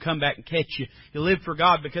He's going to come back and catch you. You live for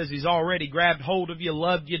God because He's already grabbed hold of you,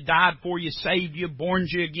 loved you, died for you, saved you, born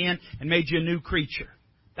you again, and made you a new creature.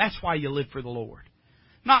 That's why you live for the Lord.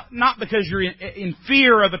 Not because you're in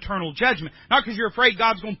fear of eternal judgment. Not because you're afraid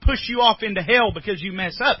God's going to push you off into hell because you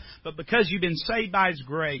mess up. But because you've been saved by His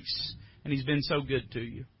grace. And He's been so good to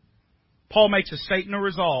you. Paul makes a statement of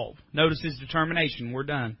resolve. Notice his determination. We're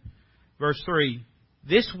done. Verse 3.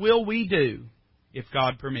 This will we do if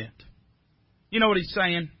God permit. You know what he's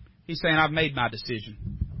saying? He's saying, I've made my decision.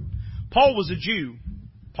 Paul was a Jew.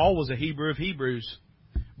 Paul was a Hebrew of Hebrews.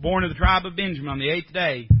 Born of the tribe of Benjamin on the 8th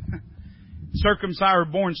day.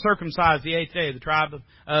 Born circumcised the 8th day, the tribe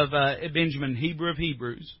of Benjamin, Hebrew of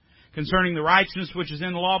Hebrews, concerning the righteousness which is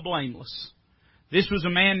in the law, blameless. This was a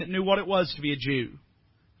man that knew what it was to be a Jew.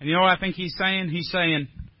 And you know what I think he's saying? He's saying,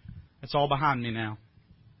 it's all behind me now.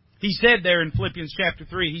 He said there in Philippians chapter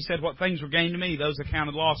 3, he said, what things were gained to me, those I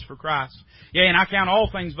counted loss for Christ. Yea, and I count all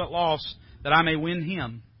things but loss, that I may win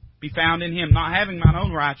Him, be found in Him, not having mine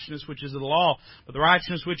own righteousness, which is of the law, but the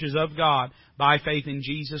righteousness which is of God, by faith in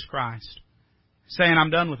Jesus Christ. Saying,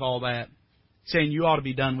 I'm done with all that. Saying, you ought to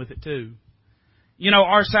be done with it too. You know,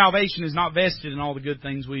 our salvation is not vested in all the good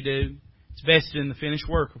things we do. It's vested in the finished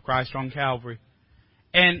work of Christ on Calvary.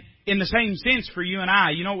 And in the same sense for you and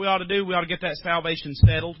I, you know what we ought to do? We ought to get that salvation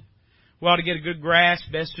settled. We ought to get a good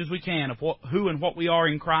grasp, best as we can, of who and what we are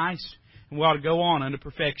in Christ. And we ought to go on unto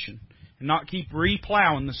perfection. And not keep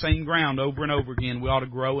replowing the same ground over and over again. We ought to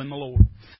grow in the Lord.